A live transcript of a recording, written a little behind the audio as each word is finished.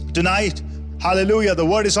Tonight, hallelujah, the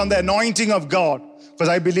word is on the anointing of God, because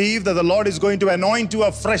I believe that the Lord is going to anoint you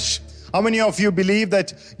afresh. How many of you believe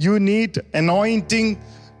that you need anointing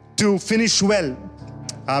to finish well?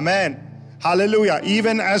 Amen. Hallelujah.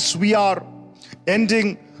 Even as we are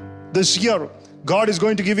ending this year, God is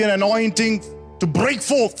going to give you an anointing to break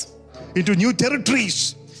forth into new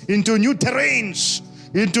territories, into new terrains,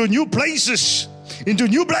 into new places, into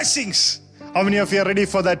new blessings. How many of you are ready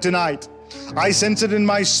for that tonight? I sense it in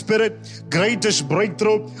my spirit. Greatest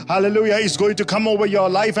breakthrough, hallelujah, is going to come over your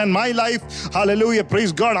life and my life. Hallelujah,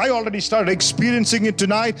 praise God. I already started experiencing it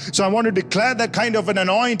tonight. So I want to declare that kind of an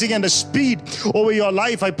anointing and a speed over your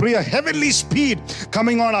life. I pray a heavenly speed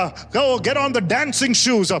coming on. Get on the dancing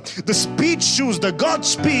shoes, the speed shoes, the God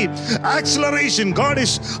speed, acceleration. God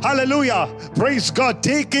is, hallelujah, praise God,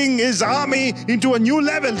 taking his army into a new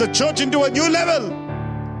level, the church into a new level.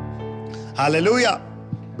 Hallelujah.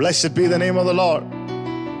 Blessed be the name of the Lord.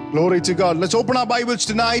 Glory to God. Let's open our Bibles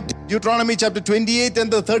tonight. Deuteronomy chapter 28 and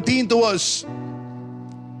the 13th verse.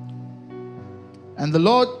 And the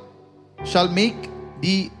Lord shall make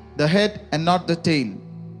thee the head and not the tail.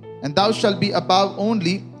 And thou shalt be above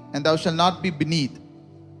only, and thou shalt not be beneath.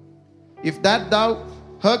 If that thou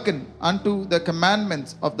hearken unto the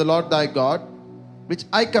commandments of the Lord thy God, which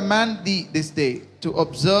I command thee this day, to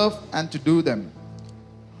observe and to do them.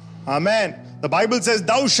 Amen. The Bible says,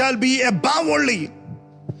 thou shalt be above only.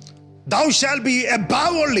 Thou shalt be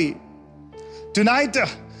above only. Tonight,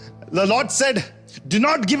 the Lord said, do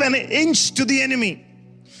not give an inch to the enemy.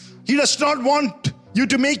 He does not want you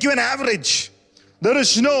to make you an average. There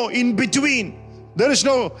is no in between. There is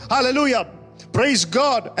no, hallelujah, praise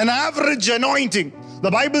God, an average anointing.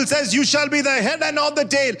 The Bible says, you shall be the head and not the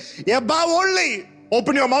tail. Above only.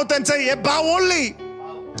 Open your mouth and say, above only.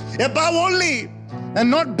 Above only.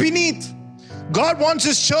 And not beneath. God wants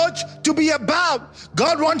his church to be above.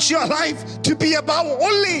 God wants your life to be above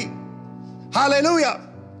only. Hallelujah.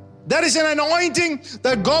 There is an anointing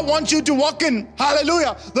that God wants you to walk in.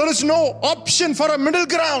 Hallelujah. There is no option for a middle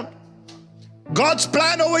ground. God's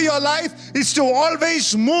plan over your life is to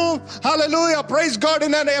always move, hallelujah, praise God,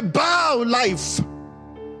 in an above life.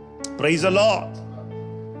 Praise the Lord.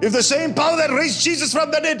 If the same power that raised Jesus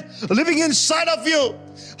from the dead living inside of you,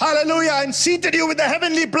 hallelujah, and seated you with the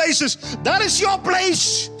heavenly places, that is your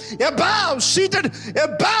place. Above, seated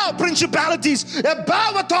above principalities,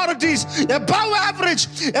 above authorities, above average,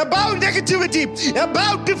 above negativity,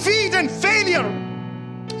 above defeat and failure.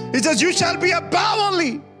 It says you shall be above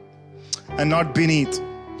only and not beneath.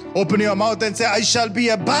 Open your mouth and say, I shall be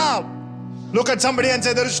above. Look at somebody and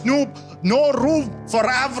say, there is no room for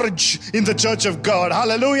average in the church of God.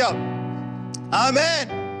 Hallelujah.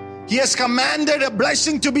 Amen. He has commanded a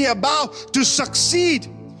blessing to be above, to succeed.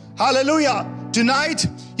 Hallelujah. Tonight,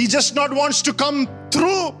 he just not wants to come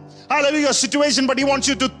through, hallelujah, situation, but he wants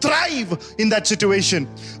you to thrive in that situation.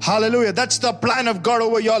 Hallelujah. That's the plan of God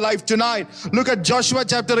over your life tonight. Look at Joshua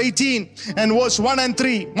chapter 18 and verse 1 and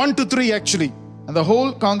 3. 1 to 3 actually. And the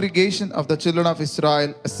whole congregation of the children of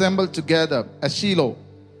Israel assembled together at Shiloh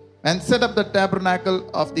and set up the tabernacle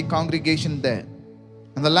of the congregation there.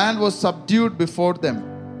 And the land was subdued before them.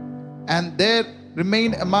 And there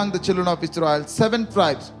remained among the children of Israel 7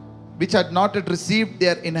 tribes which had not yet received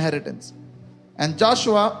their inheritance. And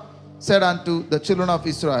Joshua said unto the children of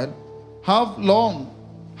Israel,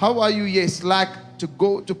 how are you ye slack to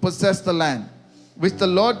go to possess the land which the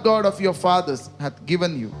Lord God of your fathers hath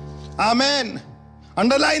given you? Amen.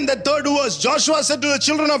 Underline the third verse. Joshua said to the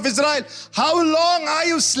children of Israel, how long are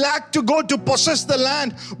you slack to go to possess the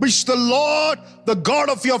land which the Lord, the God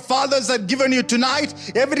of your fathers, had given you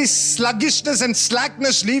tonight? Every sluggishness and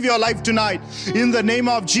slackness leave your life tonight in the name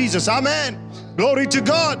of Jesus. Amen. Glory to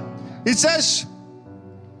God. It says,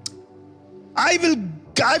 I've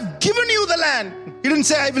given you the land. He didn't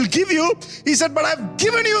say I will give you. He said, but I've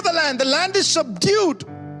given you the land. The land is subdued.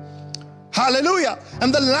 Hallelujah.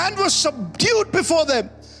 And the land was subdued before them.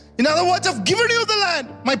 In other words, I've given you the land.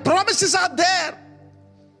 My promises are there.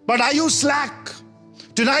 But are you slack?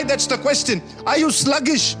 Tonight, that's the question. Are you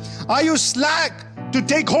sluggish? Are you slack to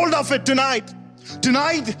take hold of it tonight?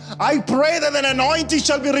 Tonight, I pray that an anointing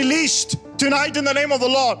shall be released tonight in the name of the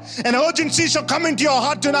Lord. An urgency shall come into your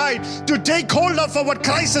heart tonight to take hold of what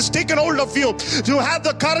Christ has taken hold of you. To have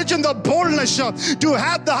the courage and the boldness, to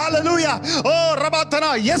have the hallelujah, oh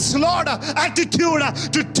Rabatana, yes Lord,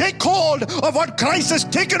 attitude to take hold of what Christ has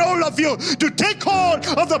taken hold of you. To take hold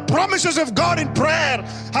of the promises of God in prayer.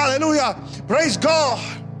 Hallelujah. Praise God.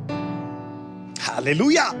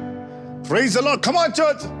 Hallelujah. Praise the Lord. Come on,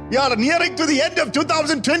 church. We are nearing to the end of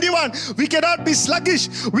 2021. We cannot be sluggish.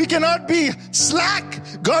 We cannot be slack.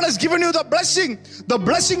 God has given you the blessing. The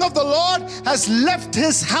blessing of the Lord has left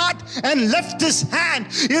His heart and left His hand.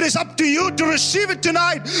 It is up to you to receive it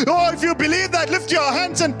tonight. Oh, if you believe that, lift your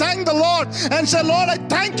hands and thank the Lord and say, Lord, I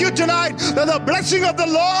thank you tonight that the blessing of the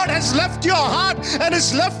Lord has left your heart and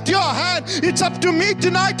has left your hand. It's up to me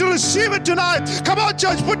tonight to receive it tonight. Come on,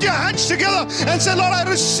 church, put your hands together and say, Lord, I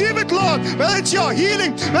receive it, Lord. Whether it's your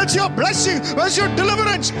healing, whether it's your blessing, whether it's your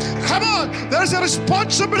deliverance. Come on, there is a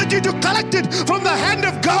responsibility to collect it from the hand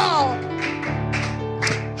of God.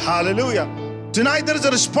 Hallelujah. Tonight there is a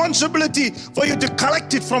responsibility for you to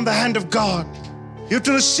collect it from the hand of God. You have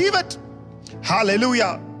to receive it.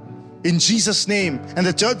 Hallelujah. In Jesus' name. And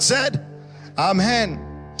the church said, Amen.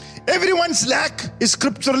 Everyone's lack is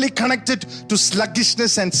scripturally connected to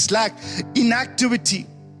sluggishness and slack, inactivity,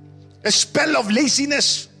 a spell of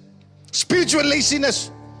laziness, spiritual laziness.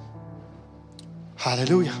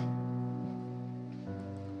 Hallelujah.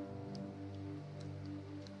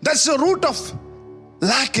 That's the root of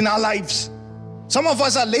lack in our lives. Some of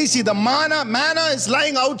us are lazy. The manna is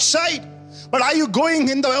lying outside. But are you going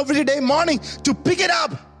in the everyday morning to pick it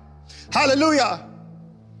up? Hallelujah.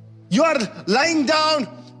 You are lying down,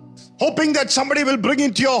 hoping that somebody will bring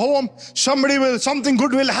into your home. Something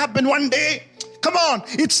good will happen one day. Come on,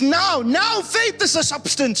 it's now. Now faith is a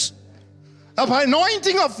substance. The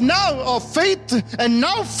anointing of faith, and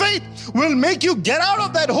now faith will make you get out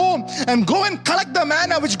of that home and go and collect the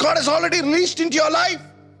manna which God has already released into your life.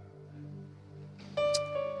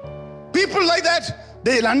 People like that,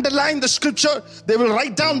 they'll underline the scripture, they will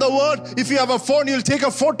write down the word. If you have a phone, you'll take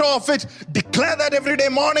a photo of it, declare that every day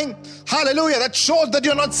morning. Hallelujah. That shows that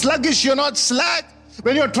you're not sluggish, you're not slack.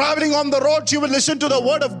 When you're traveling on the road, you will listen to the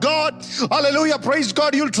word of God. Hallelujah. Praise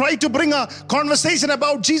God. You'll try to bring a conversation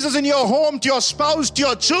about Jesus in your home, to your spouse, to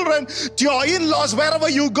your children, to your in-laws, wherever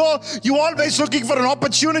you go. You're always looking for an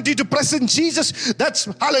opportunity to present Jesus. That's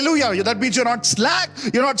hallelujah. That means you're not slack.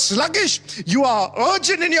 You're not sluggish. You are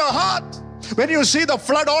urgent in your heart. When you see the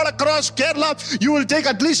flood all across Kerala, you will take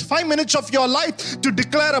at least 5 minutes of your life to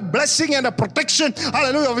declare a blessing and a protection.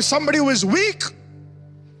 Hallelujah. With somebody who is weak.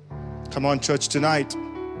 Come on, church, tonight.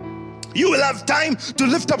 You will have time to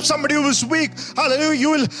lift up somebody who is weak. Hallelujah. You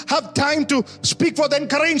will have time to speak for the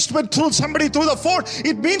encouragement through somebody through the phone.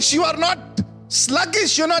 It means you are not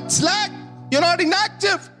sluggish. You're not slack. You're not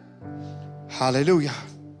inactive. Hallelujah.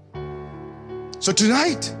 So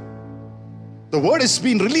tonight, the word has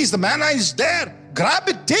been released. The manna is there. Grab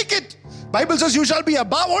it. Take it. Bible says you shall be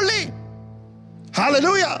above only.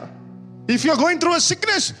 Hallelujah. If you're going through a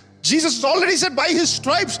sickness, Jesus already said, by His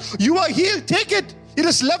stripes, you are healed. Take it. It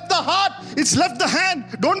has left the heart. It's left the hand.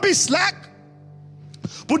 Don't be slack.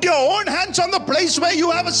 Put your own hands on the place where you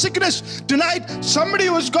have a sickness. Tonight, somebody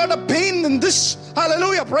who's got a pain in this,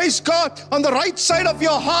 hallelujah, praise God, on the right side of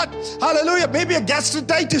your heart, hallelujah, maybe a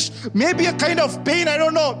gastritis, maybe a kind of pain, I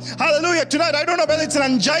don't know, hallelujah, tonight, I don't know whether it's an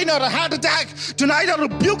angina or a heart attack. Tonight, I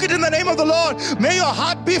rebuke it in the name of the Lord. May your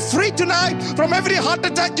heart be free tonight from every heart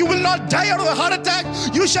attack. You will not die out of a heart attack.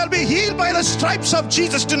 You shall be healed by the stripes of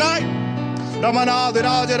Jesus tonight.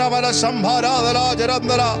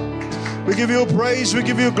 We give you praise, we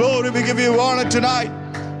give you glory, we give you honor tonight.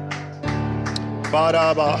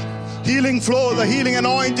 Healing flow, the healing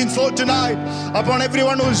anointing flow tonight upon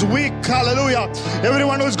everyone who is weak. Hallelujah.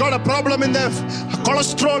 Everyone who's got a problem in their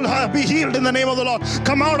cholesterol, be healed in the name of the Lord.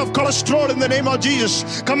 Come out of cholesterol in the name of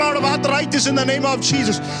Jesus. Come out of arthritis in the name of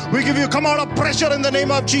Jesus. We give you, come out of pressure in the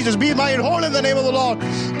name of Jesus. Be made whole in the name of the Lord.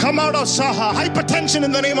 Come out of hypertension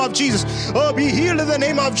in the name of Jesus. Oh, be healed in the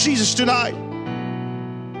name of Jesus tonight.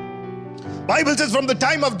 Bible says from the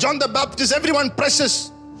time of John the Baptist, everyone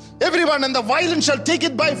presses. Everyone, and the violent shall take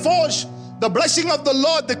it by force. The blessing of the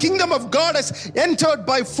Lord, the kingdom of God has entered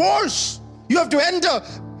by force. You have to enter.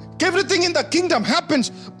 Everything in the kingdom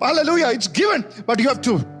happens. Hallelujah, it's given. But you have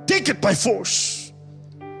to take it by force.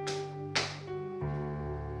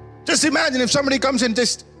 Just imagine if somebody comes and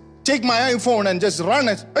just take my iPhone and just run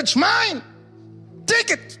it. It's mine.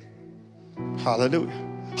 Take it. Hallelujah.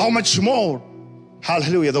 How much more?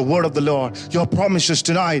 Hallelujah, the word of the Lord, your promises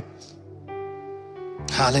tonight.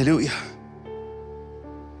 Hallelujah.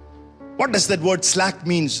 What does that word slack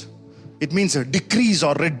means? It means a decrease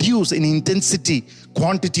or reduce in intensity,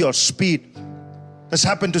 quantity or speed. That's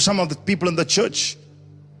happened to some of the people in the church.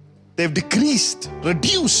 They've decreased,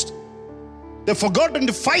 reduced. They've forgotten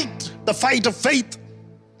to fight the fight of faith.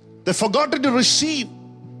 They've forgotten to receive.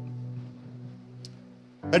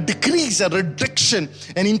 A decrease, a reduction,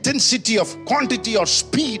 an intensity of quantity or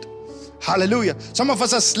speed. Hallelujah. Some of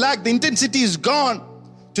us are slack. The intensity is gone.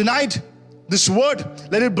 Tonight, this word,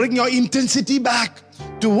 let it bring your intensity back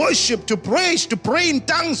to worship, to praise, to pray in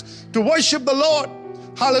tongues, to worship the Lord.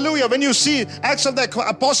 Hallelujah. When you see Acts of the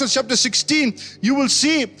Apostles chapter 16, you will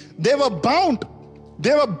see they were bound.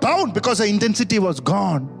 They were bound because the intensity was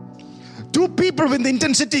gone. Two people, when the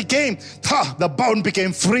intensity came, the bound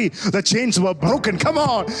became free. The chains were broken. Come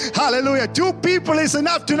on. Hallelujah. Two people is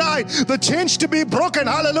enough tonight. The chains to be broken.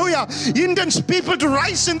 Hallelujah. Intense people to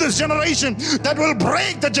rise in this generation that will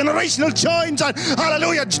break the generational chains.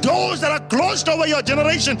 Hallelujah. Doors that are closed over your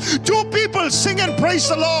generation. Two people sing and praise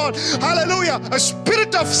the Lord. Hallelujah. A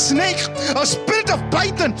spirit of snake, a spirit of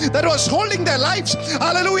python that was holding their lives.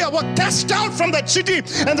 Hallelujah. Was cast out from that city,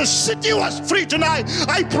 and the city was free tonight.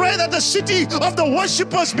 I pray that the city of the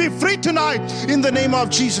worshippers be free tonight in the name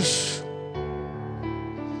of Jesus.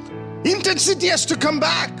 Intensity has to come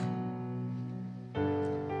back.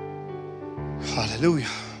 Hallelujah.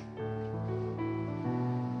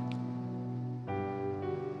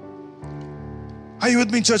 Are you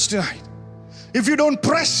with me, church, tonight? If you don't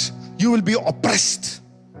press, you will be oppressed.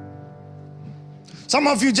 Some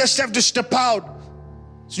of you just have to step out.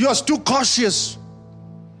 You are too cautious.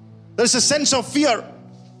 There's a sense of fear.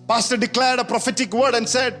 Pastor declared a prophetic word and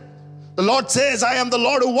said, the Lord says, I am the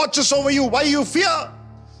Lord who watches over you. Why you fear?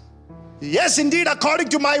 Yes, indeed, according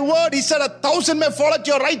to my word, he said, 1,000 may fall at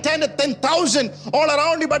your right hand, and 10,000 all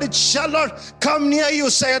around you, but it shall not come near you,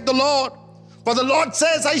 saith the Lord. For the Lord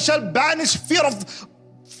says, I shall banish fear out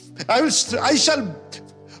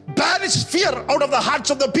of the hearts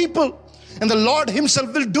of the people. And the Lord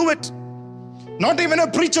himself will do it. Not even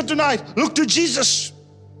a preacher tonight. Look to Jesus.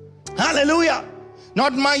 Hallelujah.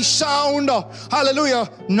 Not my sound, or hallelujah,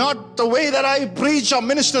 not the way that I preach or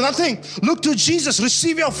minister, nothing. Look to Jesus,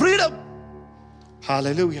 receive your freedom.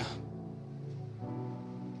 Hallelujah.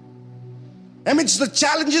 Amidst the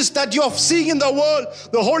challenges that you are seeing in the world,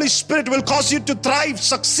 the Holy Spirit will cause you to thrive,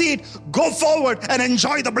 succeed, go forward, and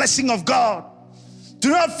enjoy the blessing of God.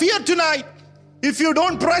 Do not fear tonight. If you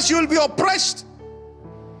don't press, you will be oppressed.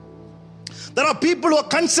 There are people who are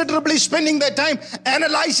considerably spending their time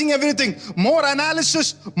analyzing everything. More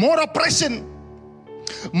analysis, more oppression.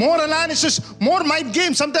 More analysis, more mind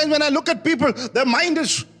games. Sometimes when I look at people, their mind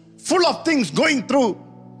is full of things going through.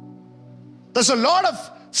 There's a lot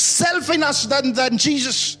of self in us than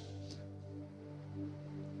Jesus.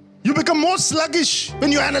 You become more sluggish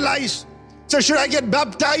when you analyze. So should I get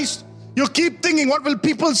baptized? You keep thinking, what will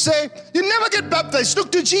people say? You never get baptized.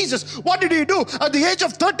 Look to Jesus. What did he do? At the age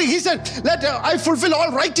of 30, he said, let I fulfill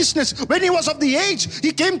all righteousness. When he was of the age,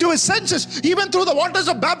 he came to his senses. He went through the waters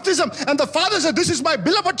of baptism. And the Father said, this is my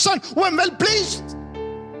beloved Son who I'm well pleased.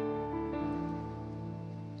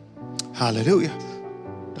 Hallelujah.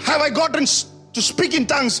 Have I gotten to speak in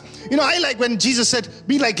tongues? I like when Jesus said,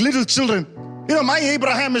 be like little children. My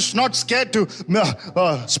Abraham is not scared to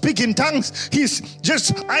speak in tongues.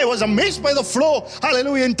 I was amazed by the flow,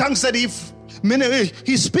 hallelujah, in tongues that he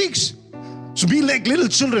speaks. So be like little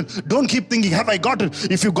children. Don't keep thinking, have I got it?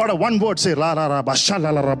 If you got a one word, say, la, la, la, basha,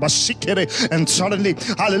 la, la, la, basikere, and suddenly,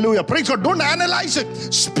 hallelujah, praise God. Don't analyze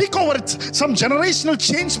it. Speak over it. Some generational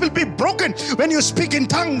chains will be broken when you speak in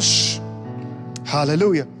tongues.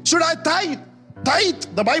 Hallelujah. Should I tithe? Tithe,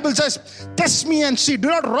 the Bible says, test me and see. Do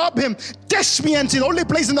not rob him. Test me and see. The only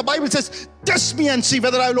place in the Bible says, test me and see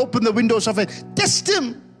whether I will open the windows of it. Test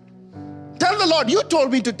him. Tell the Lord, you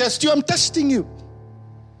told me to test you. I'm testing you.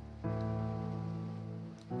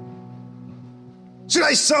 Should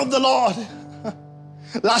I serve the Lord?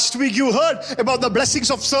 Last week you heard about the blessings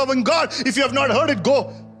of serving God. If you have not heard it,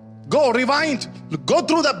 go rewind. Go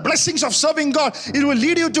through the blessings of serving God. It will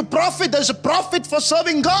lead you to profit. There's a profit for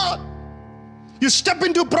serving God. You step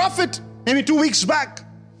into profit maybe 2 weeks back.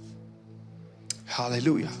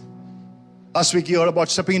 Hallelujah. Last week you heard about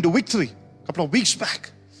stepping into victory a couple of weeks back.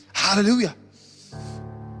 Hallelujah.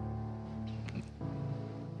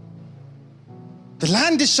 The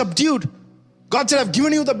land is subdued. God said, I've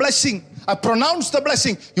given you the blessing. I pronounced the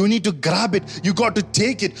blessing. You need to grab it. You got to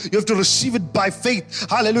take it. You have to receive it by faith.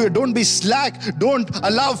 Hallelujah. Don't be slack. Don't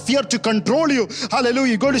allow fear to control you.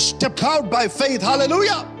 Hallelujah. You got to step out by faith.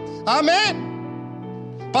 Hallelujah. Amen.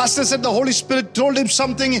 Pastor said the Holy Spirit told him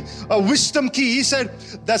something, a wisdom key. He said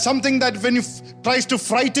there's something that when it tries to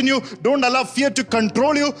frighten you, don't allow fear to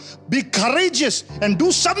control you. Be courageous and do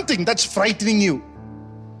something that's frightening you.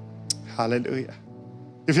 Hallelujah.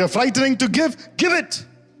 If you're frightening to give it.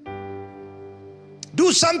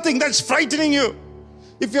 Do something that's frightening you.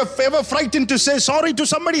 If you're ever frightened to say sorry to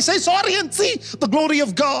somebody, say sorry and see the glory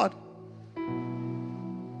of God.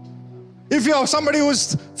 If you're somebody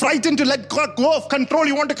who's frightened to let God go of control,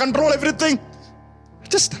 you want to control everything,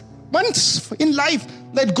 just once in life,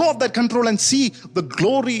 Let go of that control and see the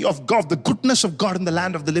glory of God, the goodness of God in the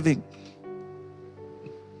land of the living.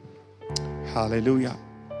 Hallelujah.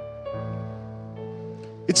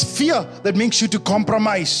 It's fear that makes you to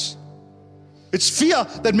compromise. It's fear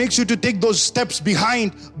that makes you to take those steps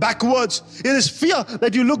backwards. It is fear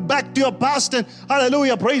that you look back to your past and,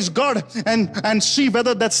 hallelujah, praise God, and see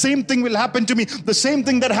whether that same thing will happen to me. The same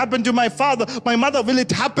thing that happened to my father, my mother, will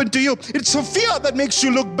it happen to you? It's a fear that makes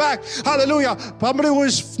you look back. Hallelujah. Somebody who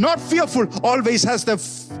is not fearful always has their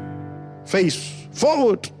face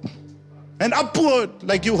forward and upward,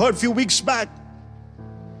 like you heard a few weeks back.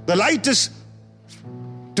 The light is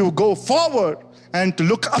to go forward and to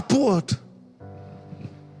look upward.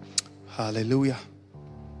 Hallelujah.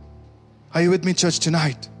 Are you with me, church,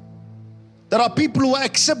 tonight? There are people who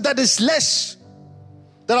accept that is less.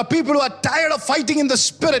 There are people who are tired of fighting in the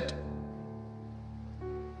spirit.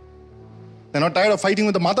 They're not tired of fighting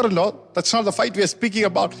with the mother-in-law. That's not the fight we are speaking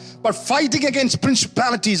about. But fighting against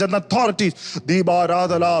principalities and authorities.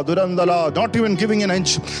 Dibaradala, durandala, not even giving an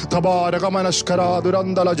inch. Tabaragamanashkara,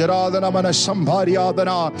 durandala, jaradana,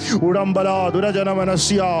 manasambharyadana, udambala,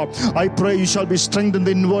 durajanamanasya. I pray you shall be strengthened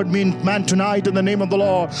in inward man tonight in the name of the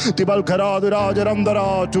Lord. Tibalkara,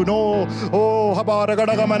 durajarandara, to know, oh,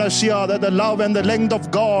 habaragadamanasya, that the love and the length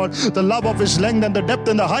of God, the love of His length and the depth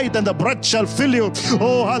and the height and the breadth shall fill you.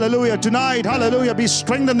 Oh, hallelujah. Tonight, hallelujah, be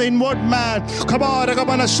strengthened in the inward man.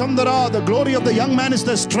 The glory of the young man is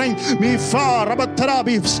the strength. Be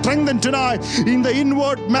strengthened tonight in the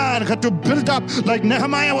inward man, to build up like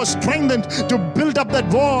Nehemiah was strengthened to build up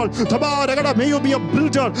that wall. May you be a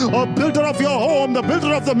builder of your home, the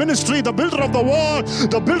builder of the ministry, the builder of the wall,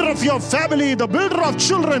 the builder of your family, the builder of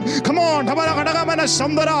children. Come on.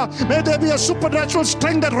 May there be a supernatural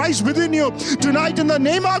strength that rises within you tonight in the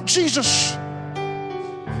name of Jesus.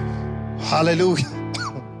 Hallelujah.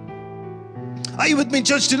 Are you with me,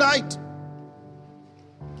 church, tonight?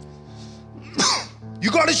 You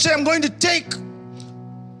got to say, I'm going to take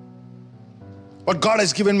what God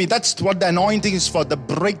has given me. That's what the anointing is for, the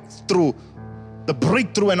breakthrough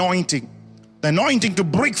anointing. The anointing to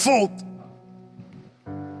break forth.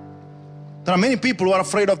 There are many people who are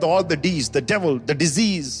afraid of all the D's, the devil, the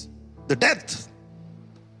disease, the death.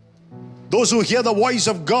 Those who hear the voice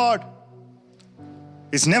of God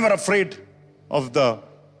is never afraid of the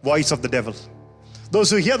voice of the devil. Those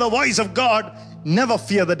who hear the voice of God never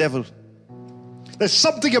fear the devil. There's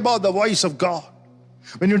something about the voice of God.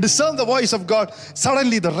 When you discern the voice of God,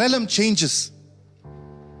 suddenly the realm changes.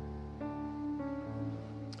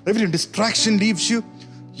 Every distraction leaves you.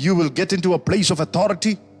 You will get into a place of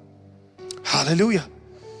authority. Hallelujah.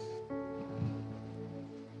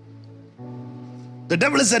 The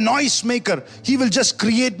devil is a noise maker. He will just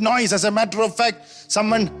create noise. As a matter of fact,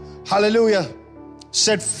 someone, hallelujah,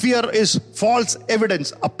 said fear is false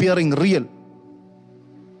evidence appearing real.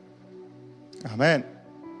 Amen.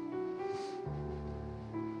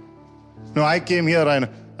 No, I came here and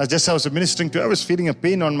I was ministering to, I was feeling a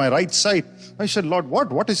pain on my right side. I said, Lord,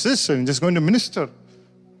 what is this? And I'm just going to minister.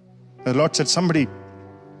 The Lord said,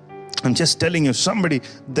 I'm just telling you, somebody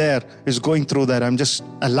there is going through that. I'm just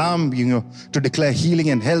alarming you to declare healing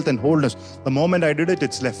and health and wholeness. The moment I did it,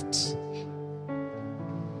 it's left.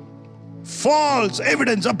 False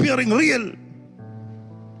evidence appearing real.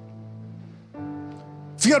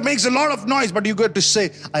 Fear makes a lot of noise, but you got to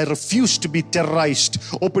say, I refuse to be terrorized.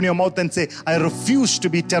 Open your mouth and say, I refuse to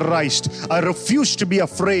be terrorized. I refuse to be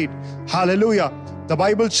afraid. Hallelujah. The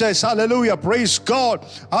Bible says, hallelujah, praise God.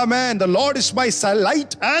 Amen. The Lord is my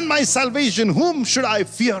light and my salvation. Whom should I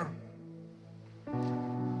fear?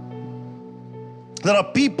 There are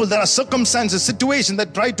people, there are circumstances, situations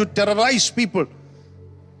that try to terrorize people.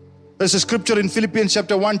 There's a scripture in Philippians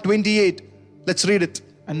chapter 1:28. Let's read it.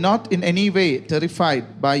 And not in any way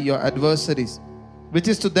terrified by your adversaries, which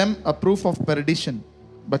is to them a proof of perdition,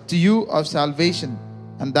 but to you of salvation,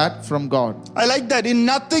 and that from God. I like that. In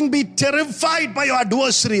nothing be terrified by your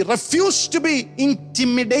adversary. Refuse to be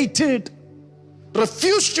intimidated.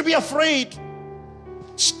 Refuse to be afraid.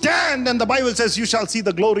 Stand, and the Bible says you shall see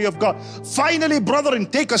the glory of God. Finally, brethren,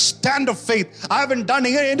 take a stand of faith. I haven't done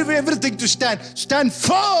everything to stand. Stand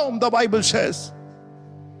firm, the Bible says.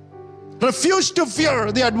 Refuse to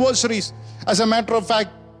fear the adversaries. As a matter of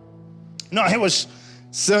fact, I was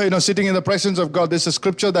sitting in the presence of God. There's a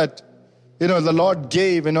scripture that the Lord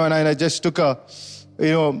gave, and I just took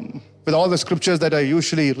with all the scriptures that I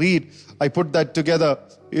usually read, I put that together.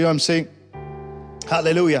 I'm saying,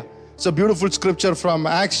 hallelujah. It's a beautiful scripture from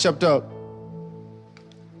Acts chapter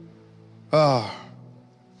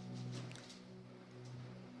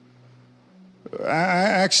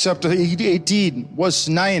 18, verse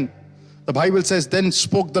 9. The Bible says, then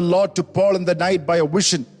spoke the Lord to Paul in the night by a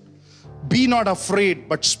vision. Be not afraid,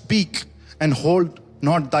 but speak and hold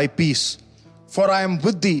not thy peace. For I am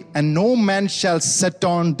with thee, and no man shall set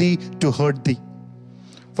on thee to hurt thee.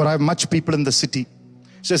 For I have much people in the city.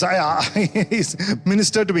 He says, he's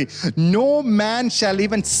ministered to me. No man shall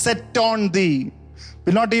even set on thee.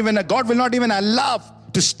 God will not even allow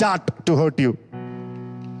to start to hurt you.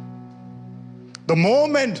 The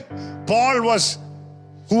moment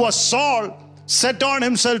who was Saul, set on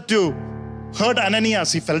himself to hurt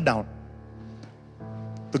Ananias, he fell down.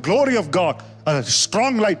 The glory of God, a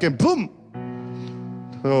strong light came, boom.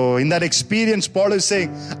 So in that experience, Paul is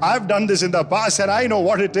saying, I've done this in the past and I know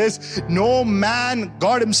what it is. No man,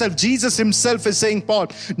 God himself, Jesus himself is saying, Paul,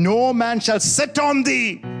 no man shall set on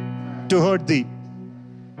thee to hurt thee.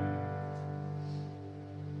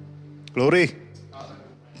 Glory.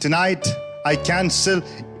 Tonight, I cancel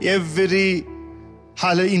every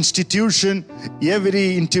institution,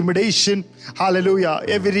 every intimidation, hallelujah,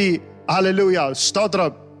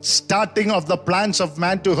 starting of the plans of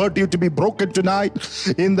man to hurt you to be broken tonight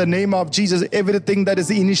in the name of Jesus. Everything that is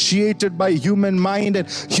initiated by human mind and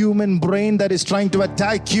human brain that is trying to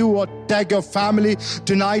attack you or attack your family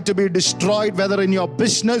tonight to be destroyed, whether in your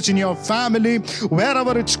business, in your family,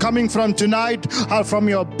 wherever it's coming from tonight, or from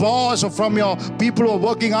your boss or from your people who are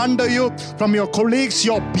working under you, from your colleagues,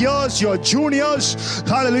 your peers, your juniors,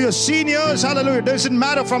 hallelujah, seniors, hallelujah, it doesn't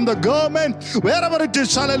matter, from the government, wherever it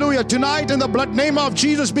is, hallelujah, tonight in the blood name of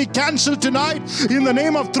Jesus be cancelled tonight in the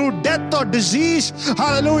name of through death or disease,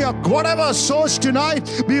 hallelujah, whatever source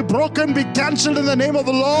tonight be broken, be cancelled in the name of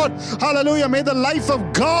the Lord, hallelujah. May the life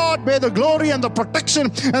of God, may the glory and the protection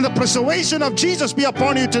and the preservation of Jesus be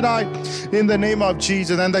upon you tonight in the name of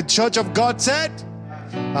Jesus. And the church of God said,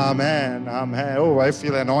 amen, amen. Oh, I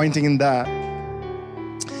feel anointing in that.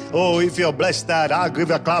 Oh, if you're blessed that, I'll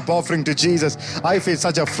give a clap offering to Jesus. I feel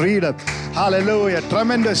such a freedom. Hallelujah.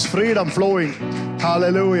 Tremendous freedom flowing.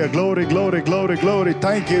 Hallelujah. Glory, glory, glory, glory.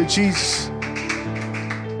 Thank you, Jesus.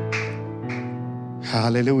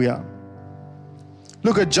 Hallelujah.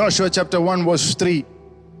 Look at Joshua chapter 1 verse 3.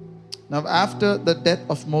 Now after the death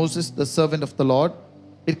of Moses, the servant of the Lord,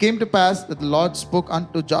 it came to pass that the Lord spoke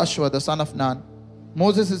unto Joshua the son of Nun,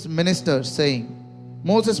 Moses' minister, saying,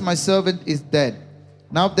 Moses my servant is dead.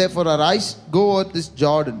 Now therefore arise, go over this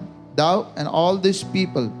Jordan, thou and all this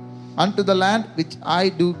people, unto the land which I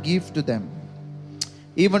do give to them,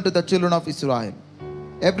 even to the children of Israel.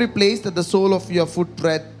 Every place that the sole of your foot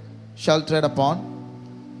shall tread upon,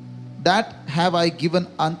 that have I given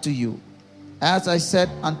unto you, as I said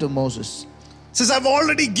unto Moses. It says, I've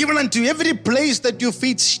already given unto you every place that your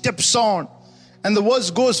feet steps on. And the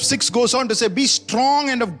verse 6 goes on to say, be strong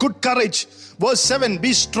and of good courage. Verse 7,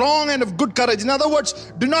 be strong and of good courage. In other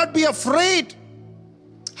words, do not be afraid.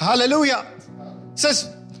 Hallelujah. It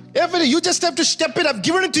says, you just have to step it. I've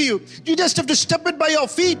given it to you. You just have to step it by your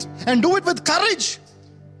feet and do it with courage.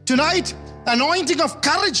 Tonight, anointing of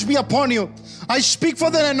courage be upon you. I speak for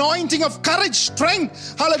the anointing of courage,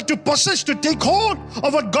 strength, hallelujah, to possess, to take hold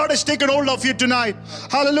of what God has taken hold of you tonight.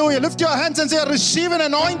 Hallelujah. Lift your hands and say, I receive an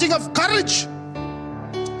anointing of courage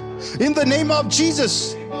in the name of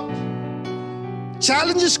Jesus.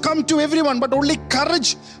 Challenges come to everyone, but only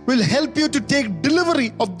courage will help you to take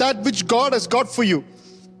delivery of that which God has got for you.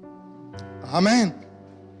 Amen.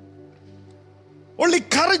 Only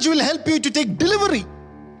courage will help you to take delivery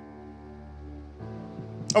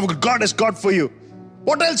of what God has got for you.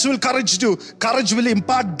 What else will courage do? Courage will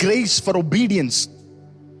impart grace for obedience.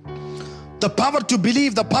 The power to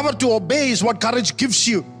believe, the power to obey is what courage gives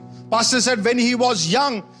you. Pastor said when he was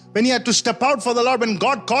young, when he had to step out for the Lord, when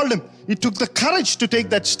God called him, he took the courage to take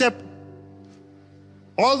that step.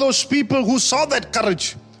 All those people who saw that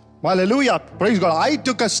courage, hallelujah, praise God. I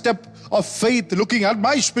took a step of faith looking at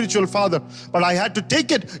my spiritual father, but I had to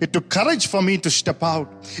take it. It took courage for me to step out.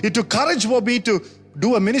 It took courage for me to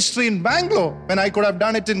do a ministry in Bangalore when I could have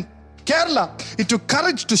done it in Kerala. It took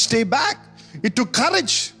courage to stay back. It took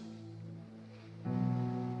courage.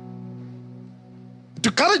 It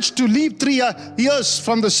took courage to leave 3 years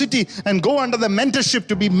from the city and go under the mentorship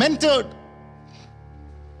to be mentored.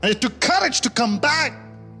 And it took courage to come back.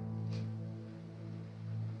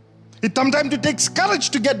 It sometimes takes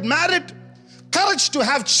courage to get married, courage to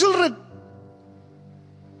have children,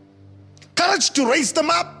 courage to raise them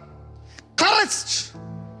up. Courage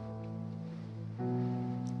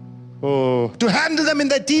to handle them in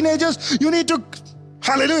their teenagers. You need to,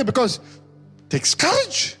 hallelujah, because it takes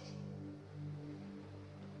courage.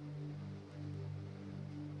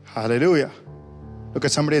 Hallelujah. Look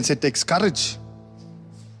at somebody and say, it takes courage.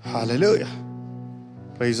 Hallelujah.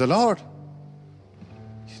 Praise the Lord.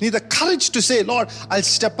 You need the courage to say, Lord, I'll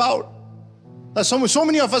step out. There's so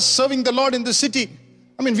many of us serving the Lord in the city.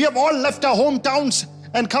 I mean, we have all left our hometowns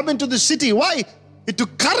and come into the city. Why? It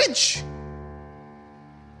took courage.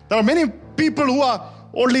 There are many people who are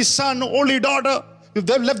only son, only daughter. If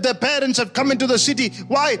they've left their parents, have come into the city.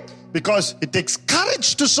 Why? Because it takes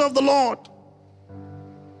courage to serve the Lord.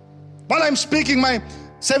 While I'm speaking, my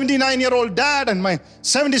 79-year-old dad and my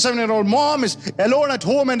 77-year-old mom is alone at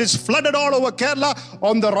home and it's flooded all over Kerala.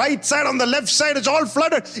 On the right side, on the left side, it's all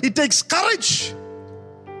flooded. It takes courage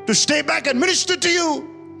to stay back and minister to you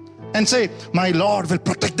and say, my Lord will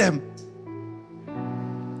protect them.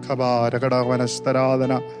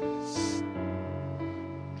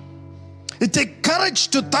 It takes courage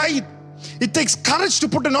to tithe. It takes courage to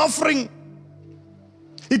put an offering.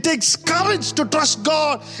 It takes courage to trust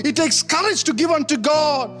God. It takes courage to give unto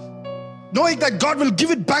God, knowing that God will give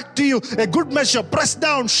it back to you. A good measure, pressed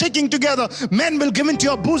down, shaking together, men will give into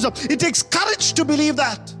your bosom. It takes courage to believe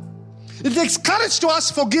that. It takes courage to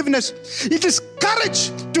ask forgiveness. It is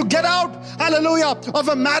courage to get out, hallelujah, of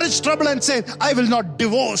a marriage trouble and say, I will not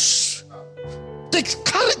divorce. It takes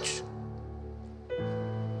courage.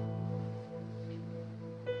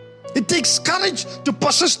 It takes courage to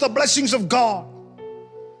possess the blessings of God.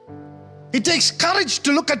 It takes courage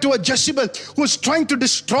to look at a Jezebel who is trying to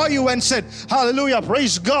destroy you and said, hallelujah,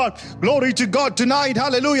 praise God, glory to God tonight,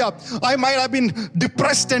 hallelujah. I might have been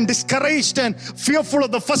depressed and discouraged and fearful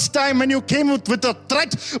of the first time when you came with a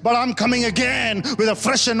threat, but I'm coming again with a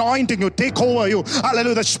fresh anointing to take over you.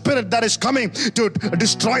 Hallelujah, the spirit that is coming to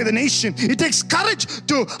destroy the nation. It takes courage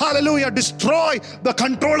to, hallelujah, destroy the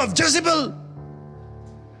control of Jezebel.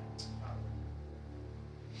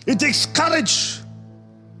 It takes courage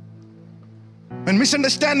when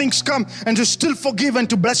misunderstandings come and to still forgive and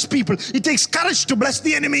to bless people. It takes courage to bless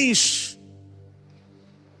the enemies.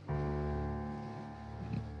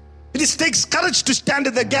 It takes courage to stand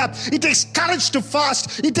in the gap. It takes courage to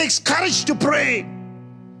fast. It takes courage to pray.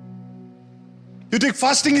 You think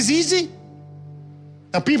fasting is easy?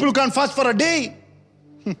 There are people who can't fast for a day.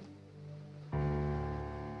 You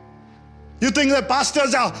think that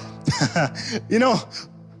pastors are,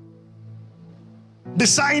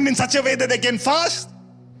 designed in such a way that they can fast?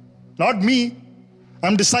 Not me.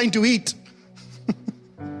 I'm designed to eat.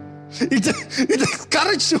 It takes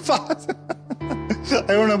courage to fast. I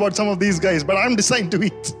don't know about some of these guys, but I'm designed to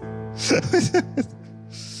eat. It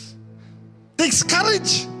takes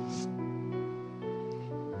courage.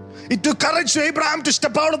 It took courage to Abraham to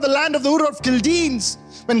step out of the land of the Ur of Chaldeans.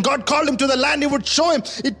 When God called him to the land, he would show him.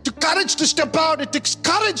 It took courage to step out. It takes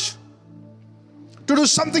courage to do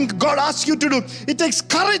something God asks you to do. It takes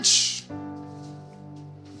courage.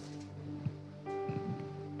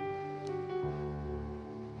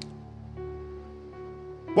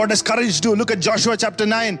 What does courage do? Look at Joshua chapter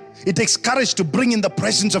 9. It takes courage to bring in the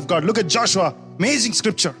presence of God. Look at Joshua. Amazing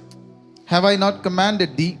scripture. Have I not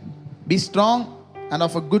commanded thee? Be strong and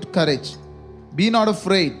of a good courage. Be not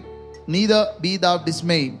afraid, neither be thou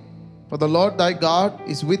dismayed. For the Lord thy God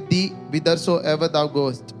is with thee whithersoever thou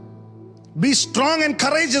goest. Be strong and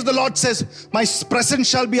courageous, the Lord says. My presence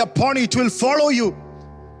shall be upon you. It will follow you.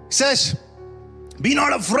 He says, be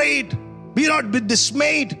not afraid. Be not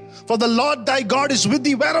dismayed. For the Lord thy God is with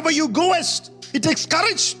thee wherever you goest. It takes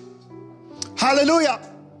courage. Hallelujah.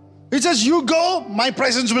 It says, you go, my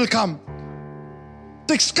presence will come. It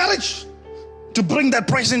takes courage to bring that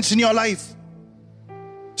presence in your life.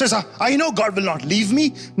 It says, I know God will not leave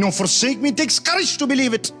me, nor forsake me. It takes courage to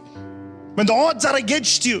believe it. When the odds are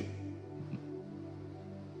against you,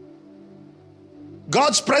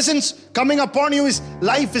 God's presence coming upon you, is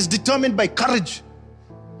life is determined by courage.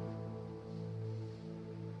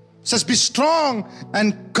 It says, be strong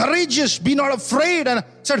and courageous, be not afraid. And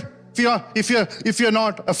said, if you're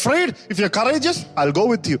not afraid, if you're courageous, I'll go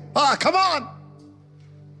with you. Come on.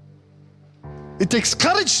 It takes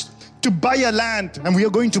courage to buy a land, and we are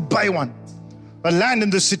going to buy one. A land in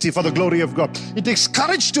the city for the glory of God. It takes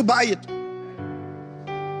courage to buy it.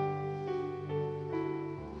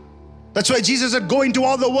 That's why Jesus said, go into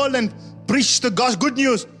all the world and preach the good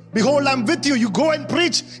news. Behold, I'm with you. You go and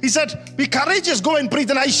preach. He said, be courageous, go and preach,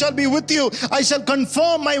 and I shall be with you. I shall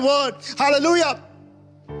confirm my word. Hallelujah.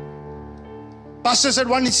 Pastor said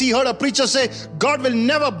once he heard a preacher say, God will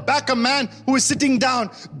never back a man who is sitting down.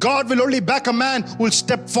 God will only back a man who will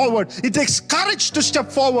step forward. It takes courage to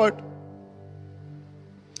step forward.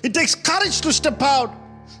 It takes courage to step out.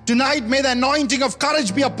 Tonight, may the anointing of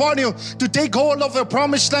courage be upon you to take hold of the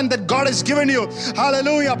promised land that God has given you.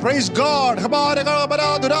 Hallelujah. Praise God.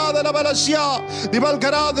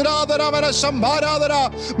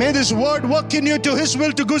 May this word work in you to His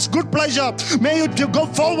will, to His good pleasure. May you to go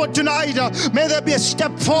forward tonight. May there be a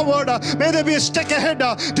step forward. May there be a step ahead.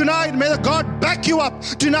 Tonight, may the God back you up.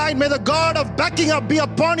 Tonight, may the God of backing up be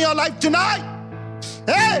upon your life tonight.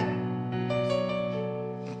 Hey!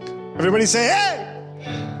 Everybody say, hey!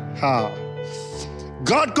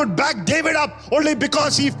 God could back David up only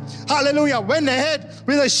because he, hallelujah, went ahead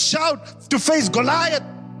with a shout to face Goliath.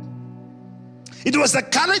 It was the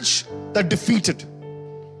courage that defeated,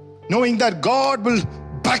 knowing that God will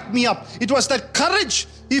back me up. It was that courage.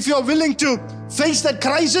 If you're willing to face that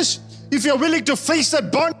crisis, if you're willing to face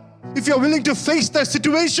that bond, if you're willing to face that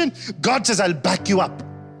situation, God says, I'll back you up.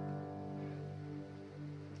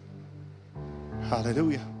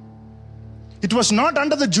 Hallelujah. It was not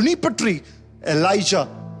under the juniper tree Elijah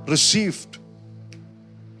received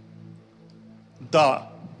the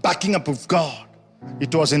backing up of God.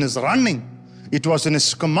 It was in his running. It was in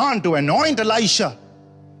his command to anoint Elisha.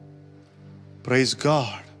 Praise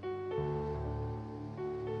God.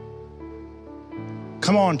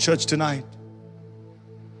 Come on, church, tonight.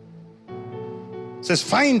 It says,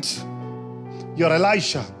 find your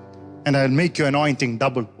Elisha and I'll make your anointing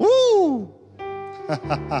double. Woo!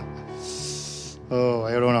 Oh,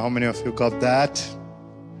 I don't know how many of you got that.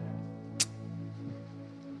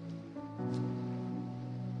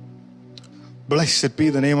 Blessed be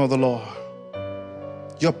the name of the Lord.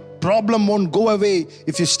 Your problem won't go away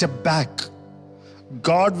if you step back.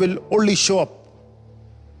 God will only show up.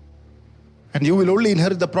 And you will only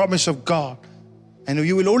inherit the promise of God. And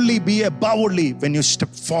you will only be above only when you step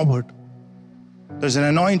forward. There's an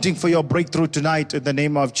anointing for your breakthrough tonight in the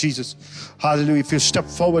name of Jesus. Hallelujah. If you step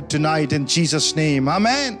forward tonight in Jesus' name.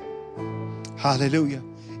 Amen. Hallelujah.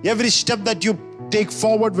 Every step that you take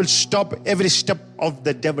forward will stop every step of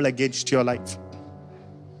the devil against your life.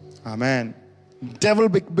 Amen. Devil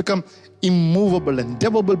become immovable and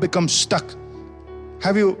devil will become stuck.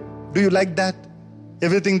 Do you like that?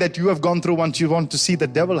 Everything that you have gone through, once you want to see the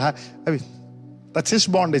devil, that's his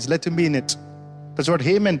bondage. Let him be in it. That's what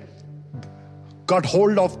Haman got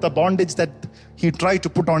hold of, the bondage that he tried to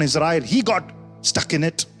put on Israel. He got stuck in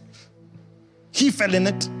it. He fell in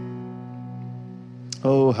it.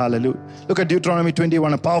 Oh, hallelujah. Look at Deuteronomy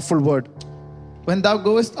 21, a powerful word. When thou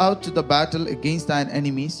goest out to the battle against thine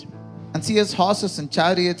enemies, and seest horses and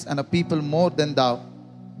chariots and a people more than thou,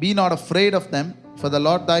 be not afraid of them, for the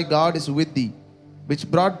Lord thy God is with thee,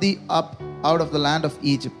 which brought thee up out of the land of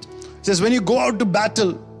Egypt. It says, when you go out to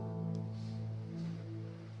battle,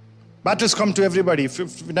 battles come to everybody. If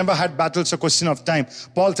you've never had battles, it's a question of time.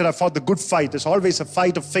 Paul said, I fought the good fight. There's always a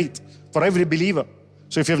fight of faith for every believer.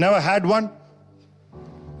 So if you've never had one,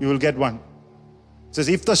 you will get one. It says,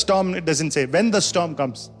 if the storm, it doesn't say when the storm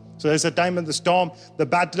comes. So there's a time when the storm, the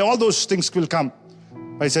battle, all those things will come.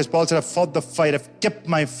 But it says, Paul said, I've fought the fight. I've kept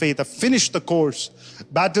my faith. I've finished the course.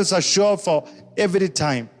 Battles are sure for every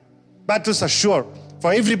time. Battles are sure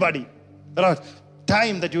for everybody. There are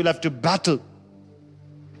times that you will have to battle.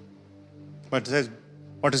 But it says,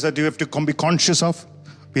 what is that you have to be conscious of?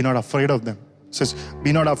 Be not afraid of them. It says,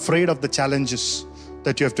 be not afraid of the challenges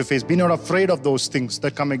that you have to face. Be not afraid of those things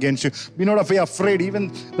that come against you. Be not afraid.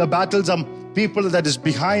 Even the battles are people that is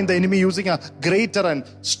behind the enemy using a greater and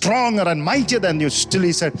stronger and mightier than you. Still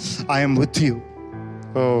he said, I am with you.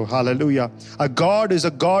 Oh, hallelujah. A God is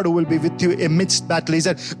a God who will be with you amidst battle. He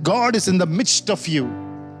said, God is in the midst of you.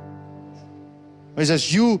 He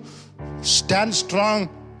says, you stand strong.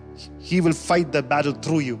 He will fight the battle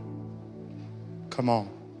through you. Come on.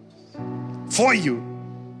 For you.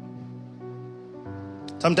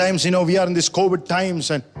 Sometimes, we are in these COVID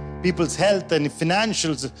times and people's health and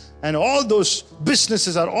financials and all those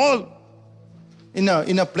businesses are all in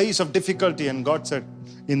a place of difficulty. And God said,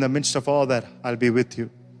 in the midst of all that, I'll be with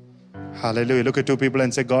you. Hallelujah. Look at two people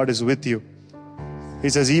and say, God is with you. He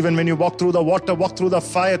says, even when you walk through the water, walk through the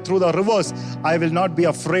fire, through the rivers, I will not be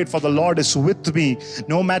afraid, for the Lord is with me.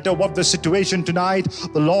 No matter what the situation tonight,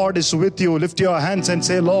 the Lord is with you. Lift your hands and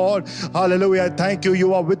say, Lord, hallelujah, thank you.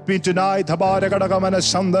 You are with me tonight.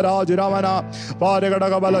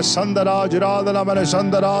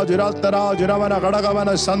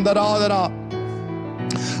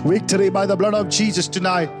 Victory by the blood of Jesus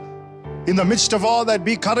tonight. In the midst of all that,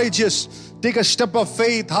 be courageous. Take a step of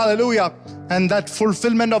faith. Hallelujah. And that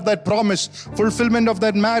fulfillment of that promise, fulfillment of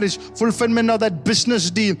that marriage, fulfillment of that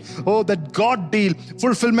business deal, oh, that God deal,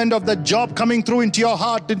 fulfillment of that job coming through into your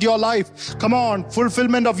heart, into your life. Come on,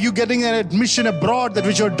 fulfillment of you getting an admission abroad, that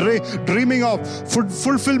which you're dreaming of,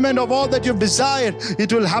 fulfillment of all that you've desired.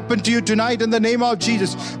 It will happen to you tonight in the name of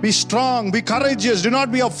Jesus. Be strong, be courageous, do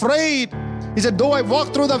not be afraid. He said, though I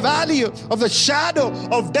walk through the valley of the shadow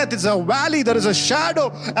of death, it's a valley, there is a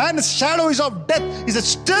shadow, and the shadow is of death. He said,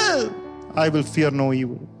 still I will fear no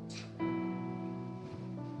evil.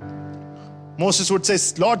 Moses would say,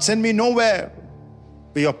 Lord, send me nowhere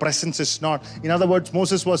where your presence is not. In other words,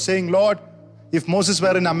 Moses was saying, Lord, if Moses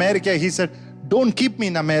were in America, he said, don't keep me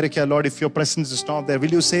in America, Lord, if your presence is not there.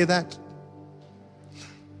 Will you say that?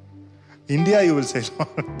 India, you will say,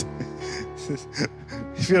 Lord.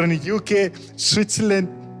 If you're in the UK, Switzerland,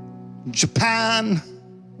 Japan,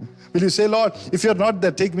 will you say, Lord, if you're not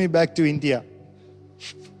there, take me back to India?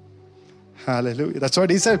 Hallelujah. That's what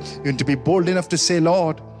he said. You need to be bold enough to say,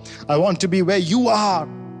 Lord, I want to be where you are.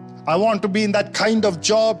 I want to be in that kind of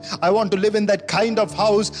job. I want to live in that kind of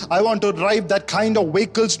house. I want to drive that kind of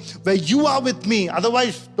vehicles where you are with me.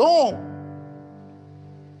 Otherwise, no.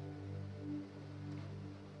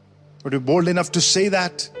 Would you be bold enough to say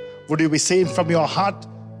that? Would you be saying from your heart?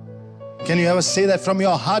 Can you ever say that from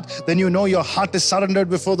your heart? Then you know your heart is surrendered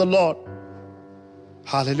before the Lord.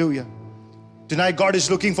 Hallelujah. Tonight God is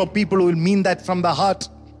looking for people who will mean that from the heart.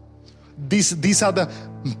 These are the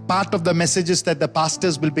part of the messages that the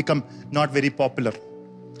pastors will become not very popular.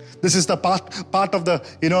 This is the part of the,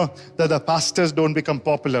 that the pastors don't become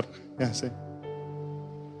popular. Yeah, say.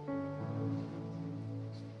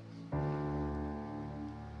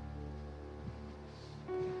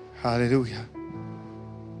 Hallelujah.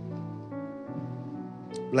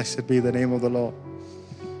 Blessed be the name of the Lord.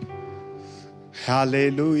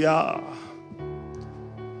 Hallelujah.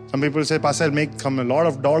 Some people say, Pastor, I'll make a lot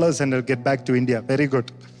of dollars and I'll get back to India. Very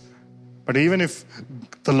good. But even if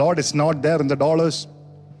the Lord is not there in the dollars,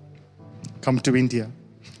 come to India.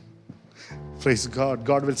 Praise God.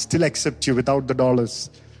 God will still accept you without the dollars.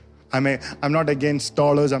 I'm not against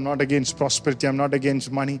dollars. I'm not against prosperity. I'm not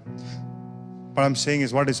against money. What I'm saying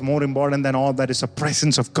is, what is more important than all that is the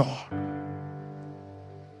presence of God.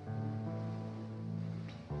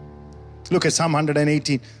 Look at Psalm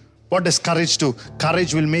 118. What does courage do?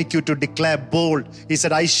 Courage will make you to declare bold. He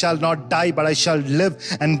said, I shall not die, but I shall live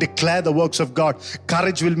and declare the works of God.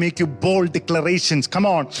 Courage will make you bold declarations. Come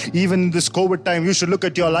on. Even in this COVID time, you should look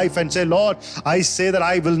at your life and say, Lord, I say that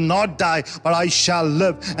I will not die, but I shall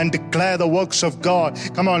live and declare the works of God.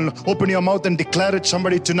 Come on, open your mouth and declare it,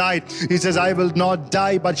 somebody, tonight. He says, I will not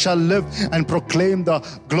die, but shall live and proclaim the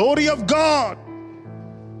glory of God.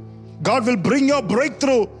 God will bring your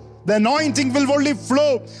breakthrough. The anointing will only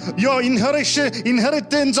flow. Your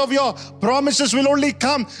inheritance of your promises will only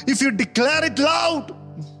come if you declare it loud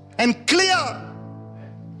and clear.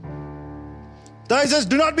 He says,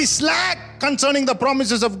 do not be slack concerning the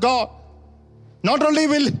promises of God. Not only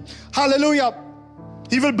will, hallelujah,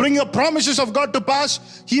 He will bring your promises of God to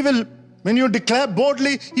pass. He will, when you declare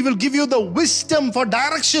boldly, He will give you the wisdom for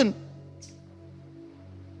direction.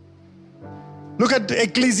 Look at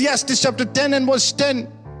Ecclesiastes chapter 10 and verse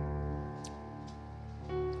 10.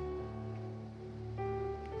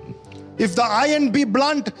 If the iron be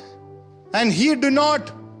blunt and he do not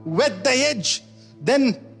whet the edge,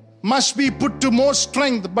 then must be put to more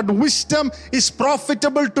strength. But wisdom is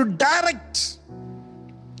profitable to direct.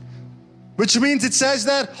 Which means it says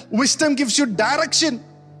that wisdom gives you direction.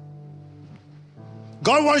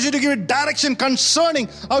 God wants you to give you direction concerning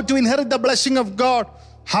how to inherit the blessing of God.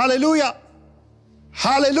 Hallelujah.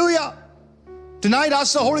 Hallelujah. Tonight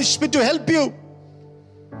ask the Holy Spirit to help you.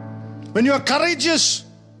 When you are courageous,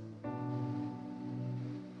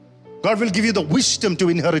 God will give you the wisdom to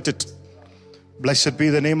inherit it. Blessed be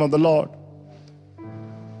the name of the Lord.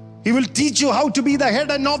 He will teach you how to be the head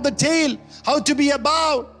and not the tail, how to be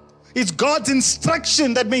above. It's God's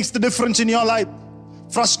instruction that makes the difference in your life.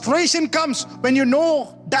 Frustration comes when you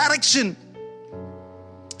know direction.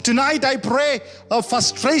 Tonight I pray a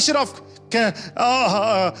frustration of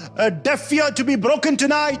a deaf ear to be broken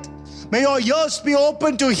tonight. May your ears be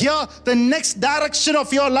open to hear the next direction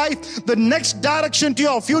of your life, the next direction to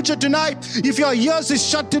your future tonight. If your ears is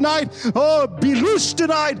shut tonight, oh, be loose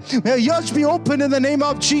tonight. May your ears be open in the name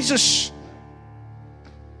of Jesus.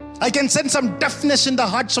 I can sense some deafness in the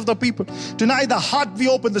hearts of the people. Tonight the heart be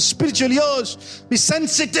open, the spiritual ears be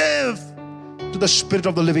sensitive to the Spirit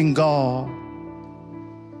of the living God.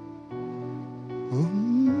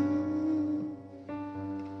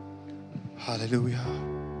 Hallelujah.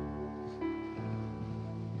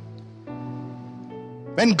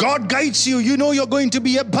 When God guides you, you know you're going to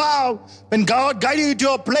be above. When God guides you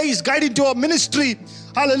to a place, guide you to a ministry,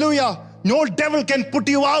 hallelujah, no devil can put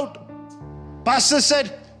you out. Pastor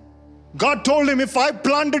said, God told him, if I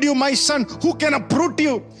planted you, my son, who can uproot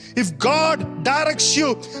you? If God directs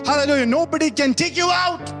you, hallelujah, nobody can take you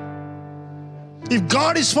out. If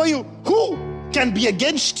God is for you, who can be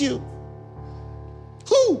against you?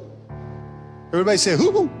 Who? Everybody say,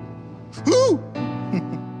 who? Who?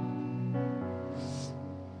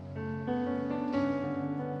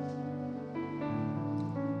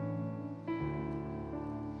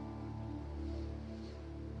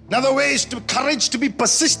 Another way is to courage to be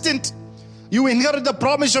persistent. You inherit the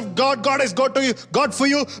promise of God. God has got to you, God for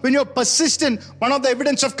you. When you're persistent, one of the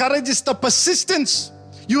evidence of courage is the persistence.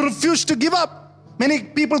 You refuse to give up. Many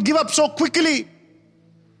people give up so quickly.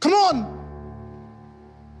 Come on.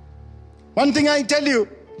 One thing I tell you,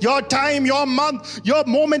 your time, your month, your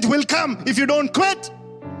moment will come if you don't quit.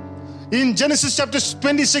 In Genesis chapter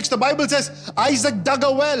 26, the Bible says, Isaac dug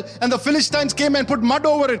a well and the Philistines came and put mud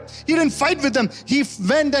over it. He didn't fight with them. He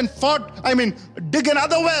went and dig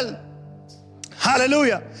another well.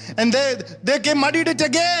 Hallelujah. And they came, muddied it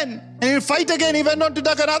again. And he fight again. He went on to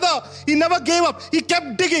dig another. He never gave up. He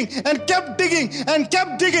kept digging and kept digging and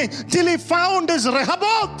kept digging till he found his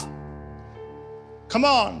Rehoboth. Come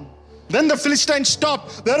on. Then the Philistines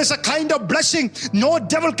stopped. There is a kind of blessing. No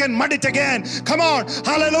devil can mud it again. Come on.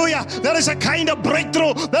 Hallelujah. There is a kind of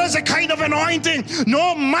breakthrough. There is a kind of anointing.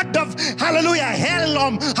 No mud of, hallelujah, hell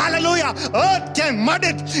or, hallelujah, earth can mud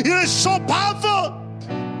it. It is so powerful.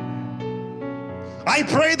 I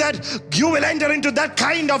pray that you will enter into that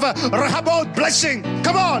kind of a Rehoboth blessing.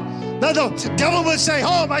 Come on. Now the devil will say,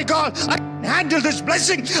 oh my God, I can handle this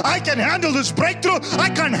blessing. I can handle this breakthrough. I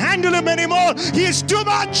can't handle him anymore. He is too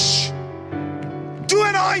much. Too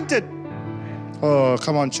anointed. Oh,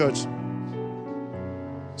 come on, church.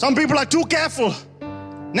 Some people are too careful.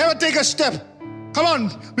 Never take a step. Come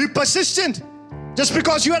on, be persistent. Just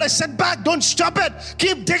because you had a setback, don't stop it.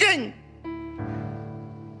 Keep digging.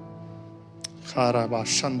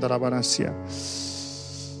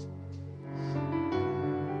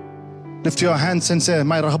 Lift your hands and say,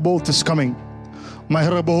 my Rehoboth is coming. My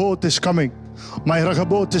Rehoboth is coming. My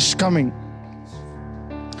Rehoboth is coming.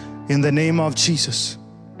 In the name of Jesus.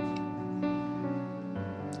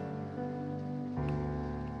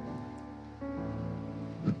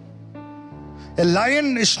 A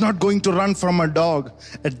lion is not going to run from a dog.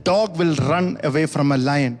 A dog will run away from a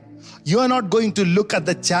lion. You are not going to look at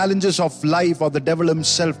the challenges of life or the devil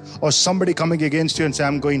himself or somebody coming against you and say,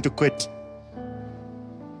 I'm going to quit.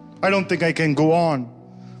 I don't think I can go on.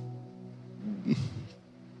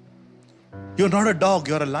 You're not a dog,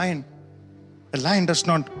 you're a lion. A lion does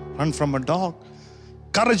not run from a dog.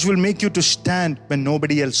 Courage will make you to stand when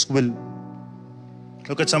nobody else will.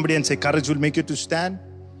 Look at somebody and say, courage will make you to stand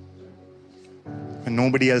when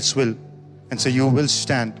nobody else will. And say, you will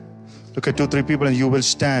stand. Look at 2-3 people and you will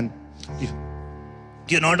stand.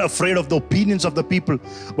 You're not afraid of the opinions of the people.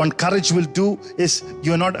 What courage will do is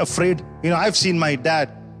you're not afraid. I've seen my dad.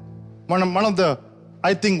 One of the,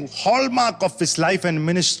 I think, hallmark of his life and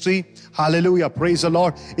ministry, hallelujah, praise the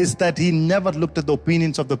Lord, is that he never looked at the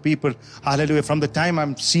opinions of the people. Hallelujah. From the time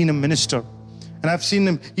I've seen him minister. And I've seen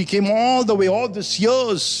him, he came all the way, all these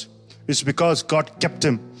years. It's because God kept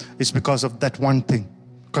him. It's because of that one thing.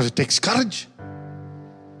 Because it takes courage.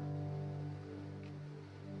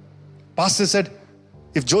 Pastor said,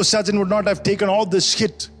 if Joe Sargent would not have taken all this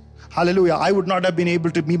hit, hallelujah, I would not have been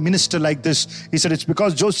able to be minister like this. He said, it's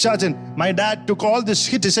because Joe Sargent, my dad, took all this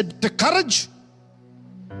hit. He said, the courage.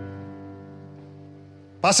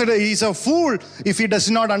 Pastor, he's a fool if he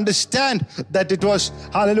does not understand that it was,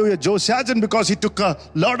 hallelujah, Joe Sargent, because he took a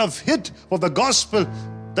lot of hit for the gospel,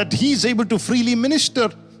 that he's able to freely minister.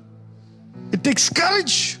 It takes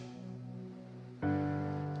courage.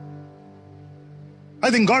 I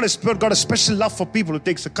think God has got a special love for people who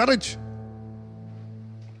takes the courage.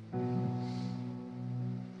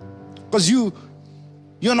 Because you're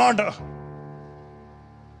not,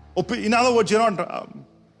 in other words, you're not,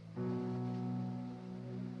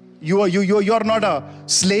 you're not a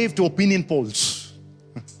slave to opinion polls.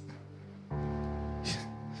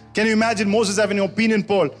 Can you imagine Moses having an opinion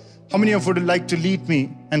poll? How many of you would like to lead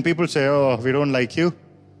me? And people say, oh, we don't like you.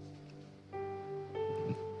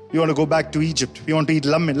 You want to go back to Egypt. We want to eat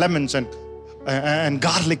lemons and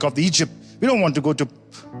garlic of Egypt. We don't want to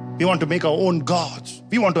we want to make our own gods.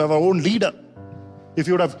 We want to have our own leader. If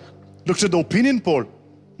you would have looked at the opinion poll,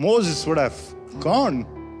 Moses would have gone.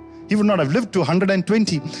 He would not have lived to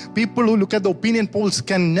 120. People who look at the opinion polls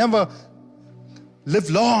can never live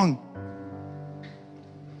long.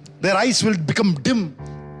 their eyes will become dim.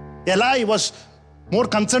 Eli was more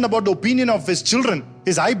concerned about the opinion of his children.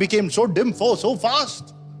 His eye became so dim so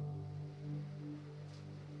fast.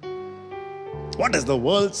 What does the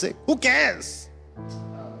world say? Who cares?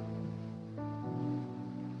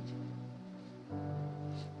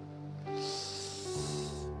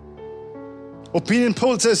 Opinion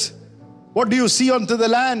poll says, what do you see onto the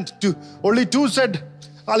land? Only 2 said,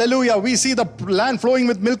 hallelujah, we see the land flowing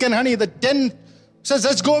with milk and honey. The 10 says,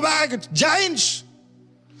 let's go back. It's giants.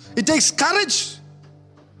 It takes courage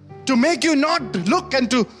to make you not look and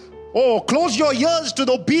to close your ears to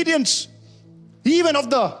the obedience even of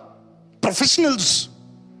the professionals.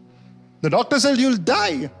 The doctor says you'll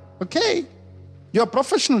die. Okay, you're a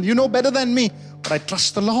professional. You know better than me. But I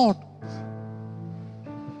trust the Lord.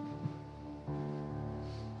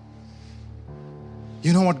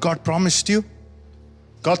 You know what God promised you?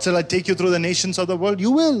 God said, I'll take you through the nations of the world.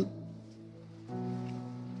 You will.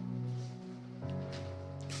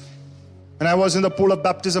 When I was in the pool of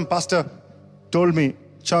baptism, Pastor told me,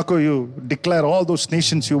 Chaco, you declare all those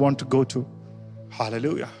nations you want to go to.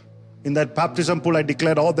 Hallelujah. In that baptism pool, I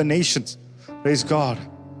declared all the nations. Praise God.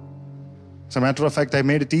 As a matter of fact, I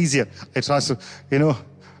made it easier. I trust,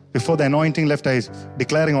 before the anointing left, I was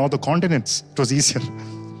declaring all the continents. It was easier.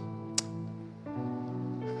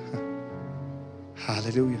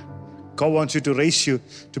 Hallelujah. God wants you to raise you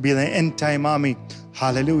to be the end time army.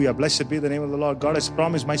 Hallelujah. Blessed be the name of the Lord. God has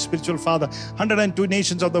promised my spiritual father 102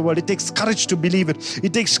 nations of the world. It takes courage to believe it.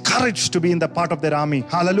 It takes courage to be in the part of their army.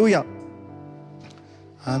 Hallelujah.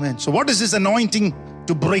 Amen. So what is this anointing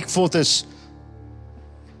to break forth is?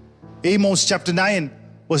 Amos chapter 9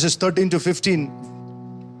 verses 13 to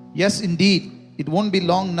 15. Yes, indeed. It won't be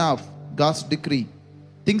long now. God's decree.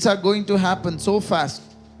 Things are going to happen so fast.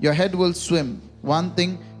 Your head will swim. One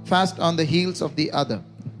thing fast on the heels of the other.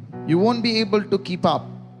 You won't be able to keep up.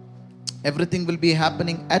 Everything will be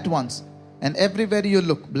happening at once. And everywhere you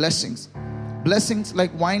look, blessings. Blessings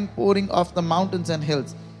like wine pouring off the mountains and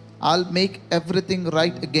hills. I'll make everything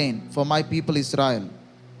right again for my people Israel.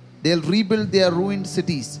 They'll rebuild their ruined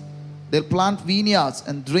cities. They'll plant vineyards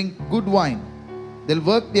and drink good wine. They'll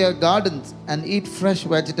work their gardens and eat fresh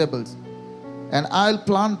vegetables. And I'll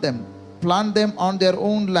plant them on their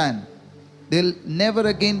own land. They'll never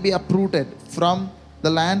again be uprooted from the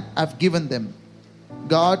land I've given them.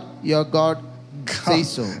 God, your God,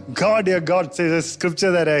 says so. God, your God says a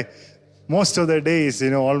scripture that most of the days,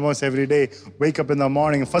 almost every day, wake up in the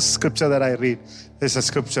morning, first scripture that I read, there's a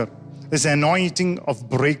scripture. There's an anointing of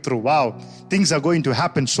breakthrough. Wow. Things are going to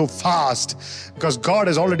happen so fast because God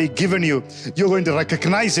has already given you. You're going to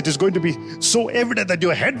recognize it. It's going to be so evident that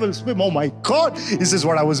your head will swim. Oh my God, is this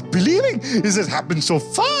what I was believing? Is this happened so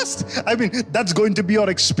fast? I mean, that's going to be your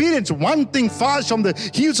experience. One thing fast from the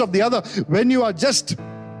heels of the other. When you are just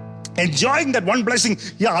enjoying that one blessing,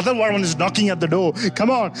 other one is knocking at the door. Come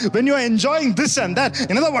on. When you are enjoying this and that,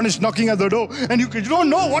 another one is knocking at the door. And you don't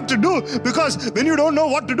know what to do, because when you don't know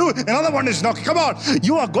what to do, another one is knocking. Come on.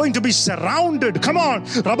 You are going to be surrounded. Come on.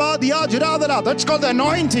 That's called the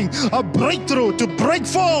anointing, a breakthrough to break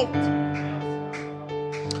forth.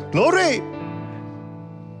 Glory.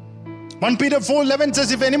 1 Peter 4:11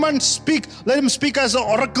 says, if anyone speak, let him speak as the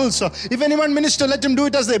oracles. If anyone minister, let him do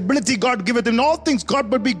it as the ability God giveth him. In all things,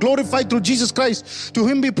 God will be glorified through Jesus Christ. To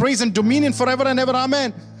him be praise and dominion forever and ever.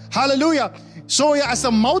 Amen. Hallelujah. So as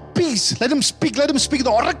a mouthpiece, let him speak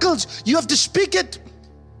the oracles. You have to speak it.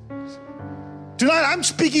 Tonight, I'm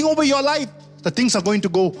speaking over your life. The things are going to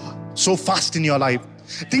go so fast in your life.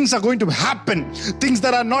 Things are going to happen. Things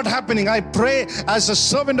that are not happening. I pray as a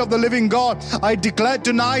servant of the living God. I declare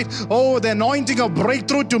tonight, the anointing of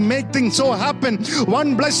breakthrough to make things so happen.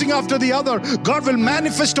 One blessing after the other. God will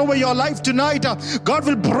manifest over your life tonight. God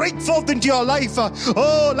will break forth into your life.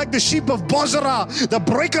 Like the sheep of Bozrah, the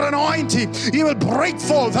breaker anointing. He will break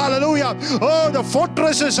forth. Hallelujah. The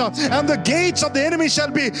fortresses and the gates of the enemy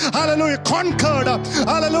shall be, hallelujah, conquered.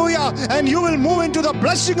 Hallelujah. And you will move into the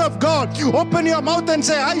blessing of God. Open your mouth and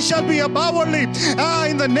say, I shall be above only.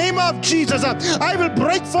 In the name of Jesus, I will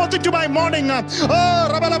break forth into my morning. One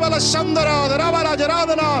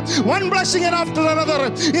blessing and after another.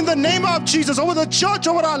 In the name of Jesus, over the church,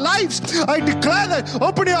 over our lives, I declare that.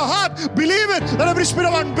 Open your heart, believe it. Let every spirit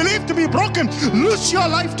of unbelief to be broken. Loose your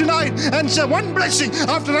life tonight and say, one blessing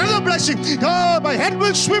after another blessing. My head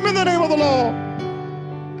will swim in the name of the Lord.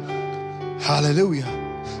 Hallelujah.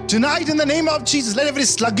 Tonight, in the name of Jesus, let every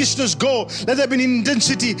sluggishness go. Let there be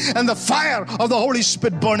intensity and the fire of the Holy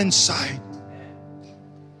Spirit burn inside.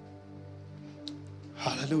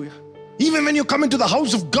 Hallelujah. Even when you come into the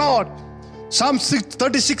house of God, Psalm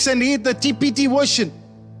 36 and 8, the TPT version.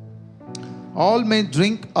 All may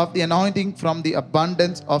drink of the anointing from the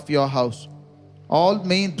abundance of your house. All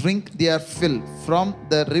may drink their fill from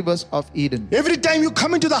the rivers of Eden. Every time you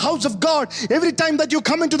come into the house of God, every time that you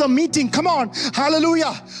come into the meeting, come on,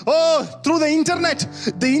 hallelujah. Oh, through the internet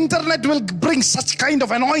will bring such kind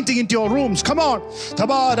of anointing into your rooms. Come on.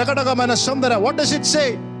 What does it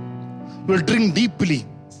say? We'll drink deeply.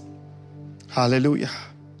 Hallelujah.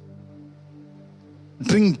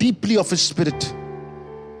 Drink deeply of His Spirit.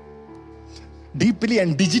 Deeply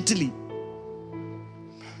and digitally.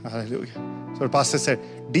 Hallelujah. So the pastor said,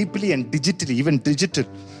 deeply and digitally, even digital,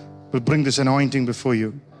 will bring this anointing before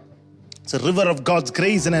you. It's a river of God's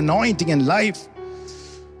grace and anointing and life.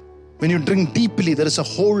 When you drink deeply, there is a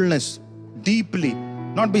wholeness. Deeply.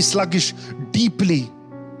 Not be sluggish. Deeply.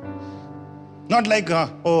 Not like,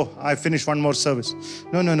 I finished one more service.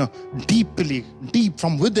 No. Deeply. Deep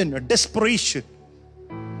from within. A desperation.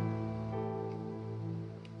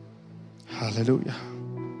 Hallelujah.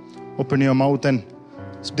 Open your mouth and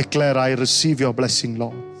declare, I receive your blessing,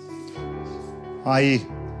 Lord. I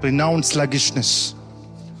renounce sluggishness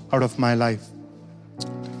out of my life.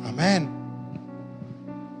 Amen.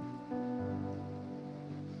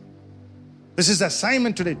 This is the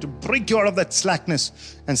assignment today, to break you out of that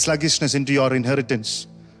slackness and sluggishness into your inheritance.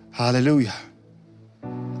 Hallelujah.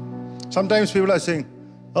 Sometimes people are saying,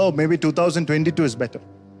 oh, maybe 2022 is better.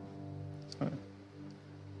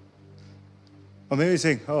 Or maybe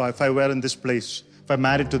saying, oh, if I were in this place, if I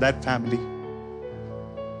married to that family,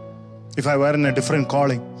 if I were in a different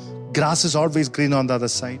calling, grass is always green on the other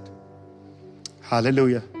side.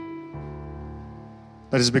 Hallelujah.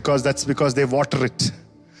 That's because they water it.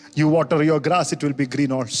 You water your grass, it will be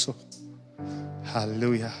green also.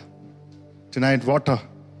 Hallelujah. Tonight, water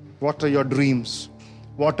your dreams.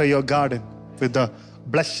 Water your garden with the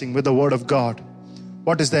blessing, with the word of God.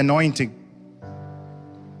 What is the anointing?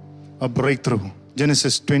 A breakthrough.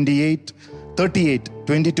 Genesis 38,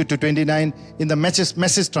 22 to 29 in the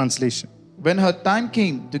Message translation. When her time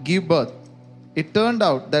came to give birth, it turned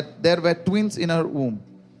out that there were twins in her womb.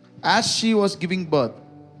 As she was giving birth,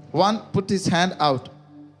 one put his hand out.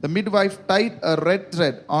 The midwife tied a red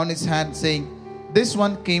thread on his hand, saying, "This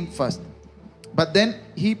one came first." But then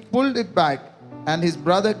he pulled it back, and his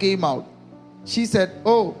brother came out. She said,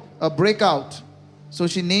 "Oh, a breakout." So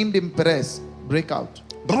she named him Perez, breakout.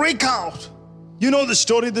 Breakout. You know the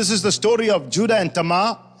story. This is the story of Judah and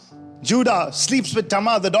Tamar. Judah sleeps with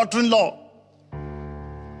Tamar, the daughter-in-law.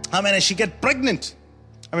 And she gets pregnant.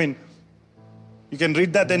 You can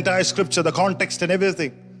read that entire scripture, the context and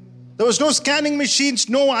everything. There was no scanning machines,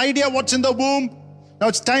 no idea what's in the womb. Now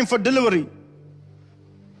it's time for delivery.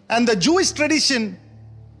 And the Jewish tradition,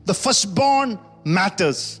 the firstborn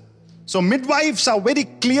matters. So midwives are very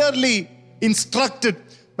clearly instructed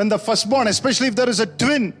when the firstborn, especially if there is a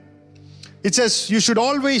twin, it says you should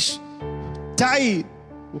always tie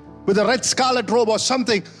with a red scarlet robe or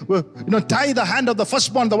something, tie the hand of the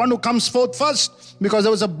firstborn, the one who comes forth first, because there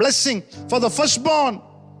was a blessing for the firstborn.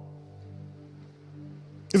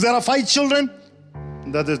 If there are 5 children,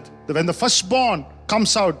 when the firstborn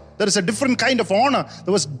comes out, there is a different kind of honor.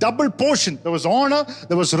 There was double portion. There was honor,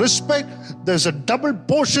 there was respect, there's a double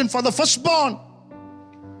portion for the firstborn.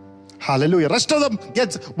 Hallelujah. Rest of them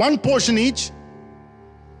gets 1 portion each.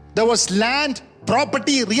 There was land,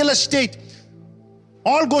 property, real estate.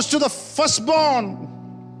 All goes to the firstborn.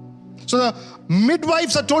 So the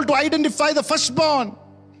midwives are told to identify the firstborn.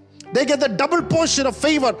 They get the double portion of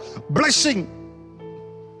favor, blessing.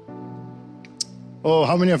 Oh,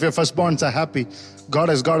 how many of your firstborns are happy? God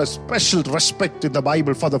has got a special respect in the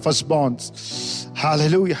Bible for the firstborns.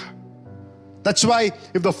 Hallelujah. That's why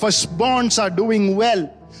if the firstborns are doing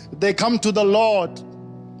well, they come to the Lord,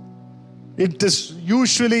 it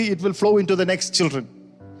will flow into the next children.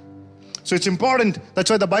 So it's important. That's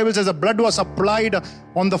why the Bible says the blood was applied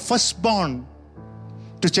on the firstborn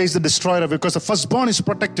to chase the destroyer, because the firstborn is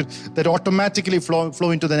protected, that automatically flow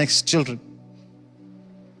into the next children.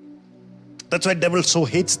 That's why the devil so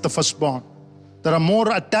hates the firstborn. There are more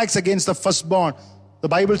attacks against the firstborn. The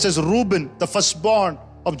Bible says Reuben, the firstborn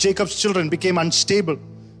of Jacob's children, became unstable.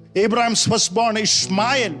 Abraham's firstborn,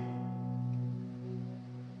 Ishmael.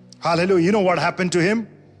 Hallelujah. You know what happened to him?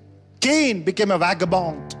 Cain became a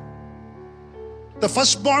vagabond. The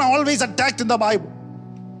firstborn are always attacked in the Bible.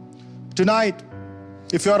 Tonight,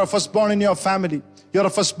 if you are a firstborn in your family, you are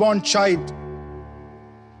a firstborn child,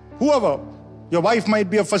 whoever, your wife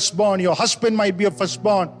might be a firstborn, your husband might be a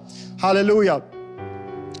firstborn. Hallelujah.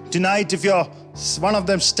 Tonight, if you're one of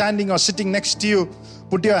them standing or sitting next to you,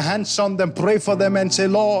 put your hands on them, pray for them and say,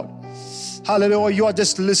 Lord, hallelujah, you are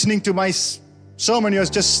just listening to my sermon. You're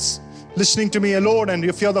just listening to me alone, and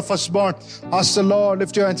if you're the firstborn, ask the Lord,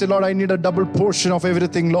 lift your hand and say, Lord, I need a double portion of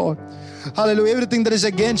everything, Lord. Hallelujah. Everything that is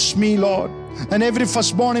against me, Lord, and every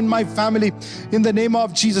firstborn in my family, in the name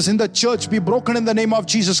of Jesus, in the church, be broken in the name of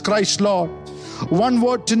Jesus Christ, Lord. One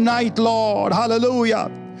word tonight, Lord.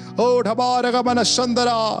 Hallelujah. Oh,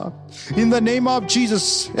 in the name of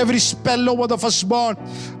Jesus, every spell over the firstborn,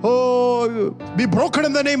 oh, be broken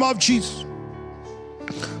in the name of Jesus.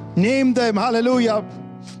 Name them, hallelujah.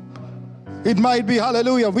 It might be,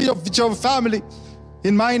 hallelujah, whichever family.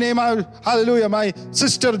 In my name, hallelujah, my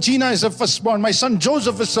sister Gina is a firstborn. My son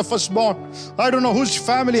Joseph is a firstborn. I don't know whose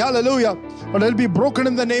family, hallelujah, but it'll be broken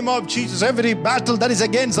in the name of Jesus. Every battle that is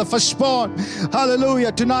against the firstborn,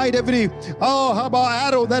 hallelujah, tonight every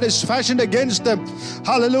arrow that is fashioned against them,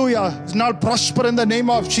 hallelujah, is not prosper in the name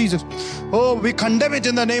of Jesus. Oh, we condemn it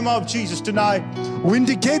in the name of Jesus tonight.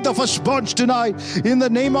 Vindicate the firstborns tonight in the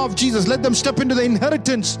name of Jesus. Let them step into the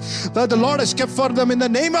inheritance that the Lord has kept for them in the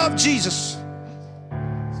name of Jesus.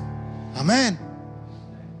 Amen.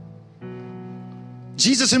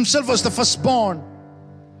 Jesus himself was the firstborn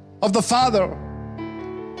of the Father.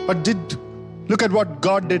 But look at what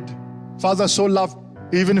God did. Father so loved,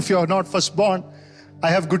 even if you are not firstborn,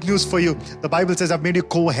 I have good news for you. The Bible says I've made you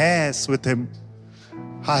co-heirs with him.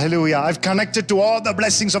 Hallelujah. I've connected to all the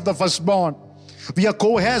blessings of the firstborn. We are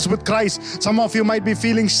co-heirs with Christ. Some of you might be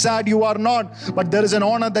feeling sad, you are not, but there is an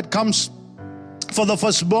honor that comes for the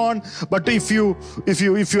firstborn. But if you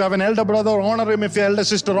have an elder brother, honor him. If your elder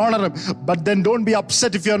sister, honor him. But then don't be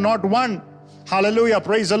upset if you're not one. Hallelujah,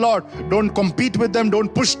 praise the Lord. Don't compete with them,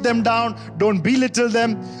 don't push them down, don't belittle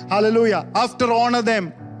them. Hallelujah. After honor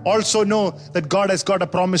them, also know that God has got a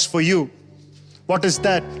promise for you. What is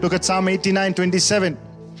that? Look at Psalm 89:27.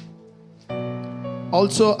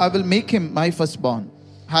 Also, I will make him my firstborn,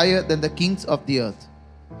 higher than the kings of the earth.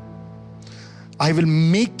 I will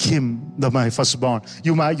make him my firstborn.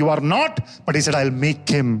 You are not, but he said, I'll make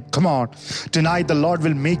him. Come on. Tonight the Lord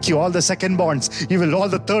will make you all the secondborns. He will all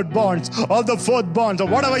the thirdborns, all the fourthborns, or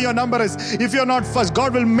whatever your number is. If you're not first,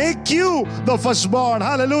 God will make you the firstborn.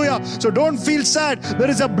 Hallelujah. So don't feel sad. There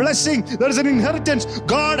is a blessing. There is an inheritance.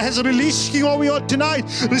 God has released you over here tonight.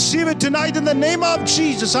 Receive it tonight in the name of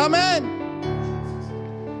Jesus. Amen.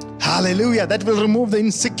 Hallelujah. That will remove the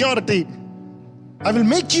insecurity. I will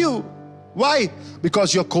make you. Why?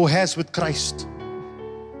 Because you're co-heirs with Christ.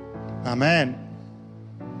 Amen.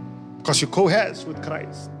 Because you're co-heirs with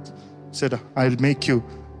Christ. He said, I'll make you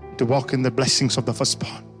to walk in the blessings of the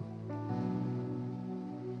firstborn.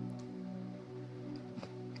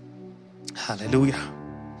 Hallelujah.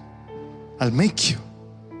 I'll make you.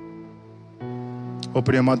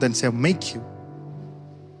 Open your mouth and say, I'll make you.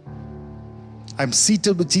 I'm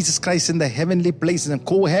seated with Jesus Christ in the heavenly places. I'm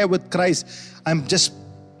co-heir with Christ.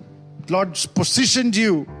 Lord's positioned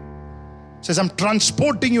you. Says, I'm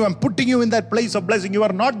transporting you. I'm putting you in that place of blessing. You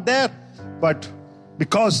are not there, but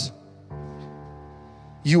because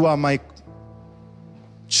you are my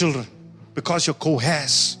children, because you're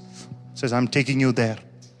co-heirs, says, I'm taking you there.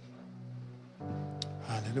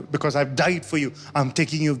 Hallelujah. Because I've died for you, I'm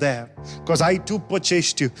taking you there. Because I too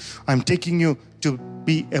purchased you, I'm taking you to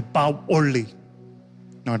be above only,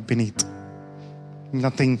 not beneath.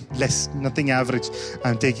 Nothing less, nothing average.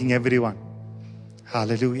 I'm taking everyone.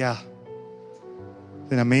 Hallelujah.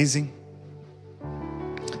 Isn't it amazing?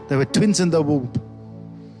 There were twins in the womb.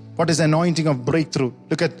 What is the anointing of breakthrough?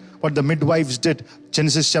 Look at what the midwives did.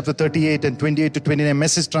 Genesis chapter 38 and 28 to 29,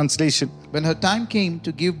 Message translation. When her time came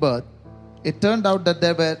to give birth, it turned out that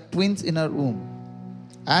there were twins in her womb.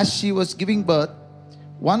 As she was giving birth,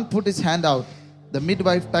 one put his hand out. The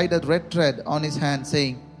midwife tied a red thread on his hand,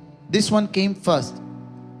 saying, this one came first.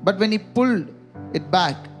 But when he pulled it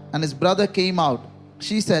back and his brother came out,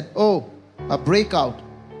 she said, oh, a breakout.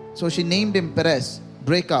 So she named him Perez,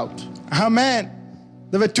 breakout. Amen.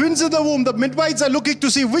 There were twins in the womb. The midwives are looking to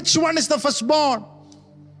see which one is the firstborn.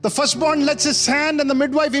 The firstborn lets his hand, and the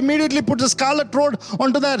midwife immediately puts a scarlet robe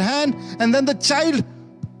onto that hand, and then the child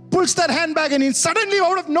pulls that hand back, and suddenly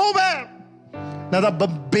out of nowhere, now the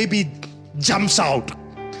baby jumps out,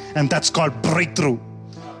 and that's called breakthrough.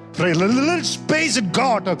 Pray, a little space it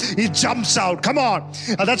got, he jumps out. Come on.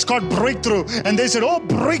 That's called breakthrough. And they said, oh,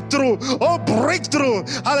 breakthrough. Oh, breakthrough.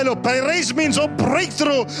 Hallelujah. Perez means, oh,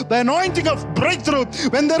 breakthrough. The anointing of breakthrough.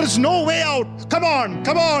 When there is no way out. Come on,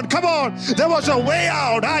 come on, come on. There was a way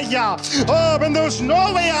out. Oh, when there was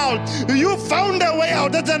no way out, you found a way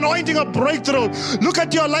out. That's the anointing of breakthrough. Look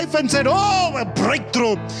at your life and said, oh, a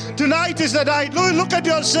breakthrough. Tonight is the night. Look at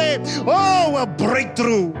your say, oh, a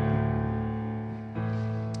breakthrough.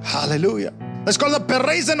 Hallelujah. That's called the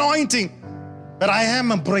Perez anointing. That I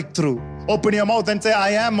am a breakthrough. Open your mouth and say,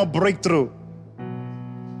 I am a breakthrough.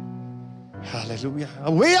 Hallelujah.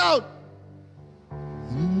 A way out.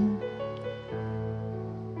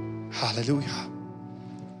 Hallelujah.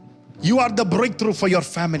 You are the breakthrough for your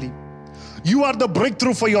family. You are the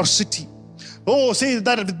breakthrough for your city. Oh, say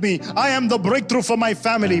that with me. I am the breakthrough for my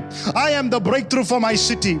family. I am the breakthrough for my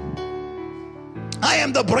city. I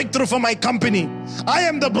am the breakthrough for my company. I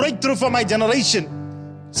am the breakthrough for my generation.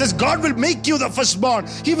 Says God will make you the firstborn.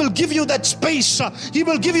 He will give you that space. He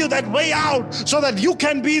will give you that way out so that you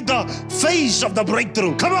can be the face of the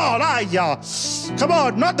breakthrough. Come on, come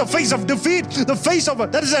on, not the face of defeat, the face of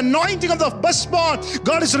that is anointing of the firstborn.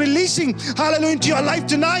 God is releasing, hallelujah, into your life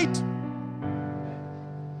tonight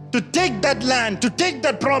to take that land, to take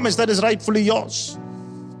that promise that is rightfully yours.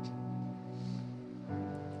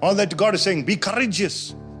 All that God is saying, be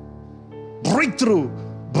courageous. Breakthrough,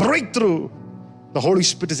 breakthrough. The Holy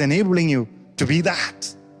Spirit is enabling you to be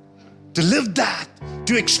that, to live that,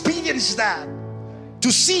 to experience that,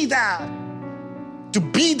 to see that, to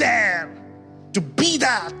be there, to be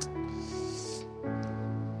that.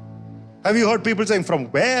 Have you heard people saying, from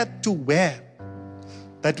where to where?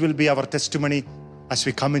 That will be our testimony as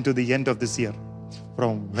we come into the end of this year.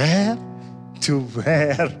 From where to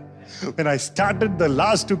where? When I started the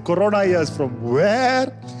last 2 Corona years, from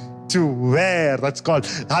where to where? That's called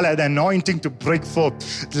the anointing to break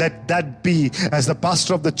forth. Let that be. As the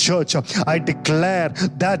pastor of the church, I declare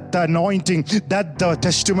that anointing, that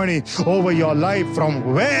testimony over your life.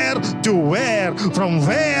 From where to where? From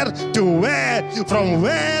where to where? From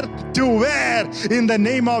where to where? In the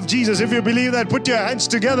name of Jesus. If you believe that, put your hands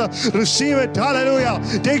together. Receive it. Hallelujah.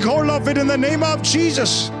 Take hold of it in the name of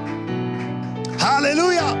Jesus.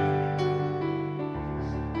 Hallelujah.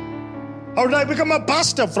 How did I become a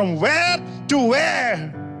pastor? From where to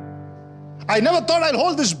where? I never thought I'd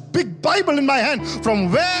hold this big Bible in my hand.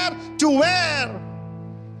 From where to where?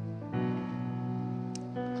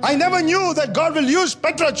 I never knew that God will use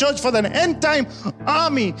Petra Church for the end time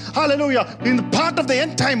army. Hallelujah. In the part of the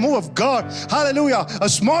end time move of God. Hallelujah. A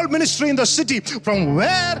small ministry in the city. From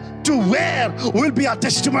where to where will be our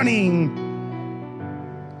testimony.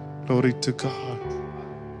 Glory to God.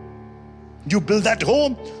 You build that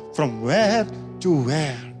home. From where to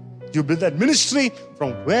where? You build that ministry.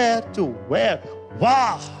 From where to where?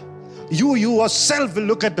 Wow. You yourself will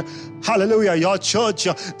look at, hallelujah, your church,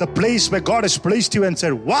 the place where God has placed you and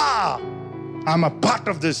said, wow, I'm a part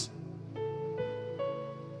of this.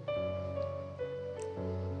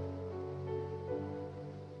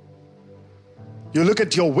 You look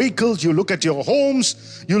at your vehicles, you look at your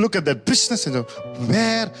homes, you look at the business and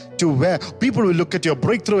where to where? People will look at your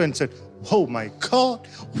breakthrough and say, oh my God,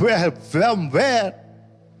 from where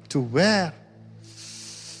to where?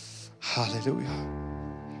 Hallelujah.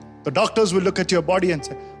 The doctors will look at your body and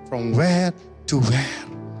say, from where to where?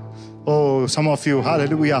 Oh, some of you,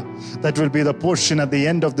 hallelujah, that will be the portion at the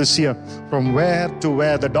end of this year. From where to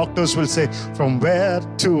where? The doctors will say, from where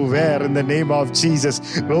to where, in the name of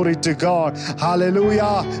Jesus. Glory to God.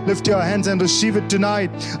 Hallelujah. Lift your hands and receive it tonight.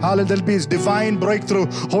 Hallelujah. There'll be His divine breakthrough,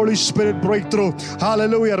 Holy Spirit breakthrough.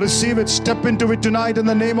 Hallelujah. Receive it. Step into it tonight in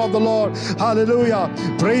the name of the Lord. Hallelujah.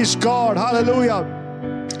 Praise God. Hallelujah.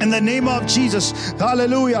 In the name of Jesus.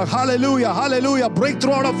 Hallelujah, hallelujah, hallelujah.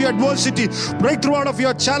 Breakthrough out of your adversity. Breakthrough out of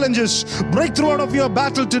your challenges. Breakthrough out of your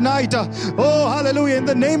battle tonight. Oh, hallelujah. In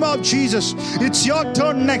the name of Jesus. It's your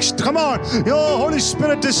turn next. Come on. Your Holy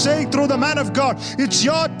Spirit is saying through the man of God, it's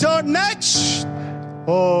your turn next.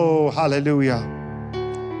 Oh, hallelujah.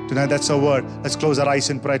 Tonight, that's our word. Let's close our eyes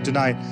in prayer tonight.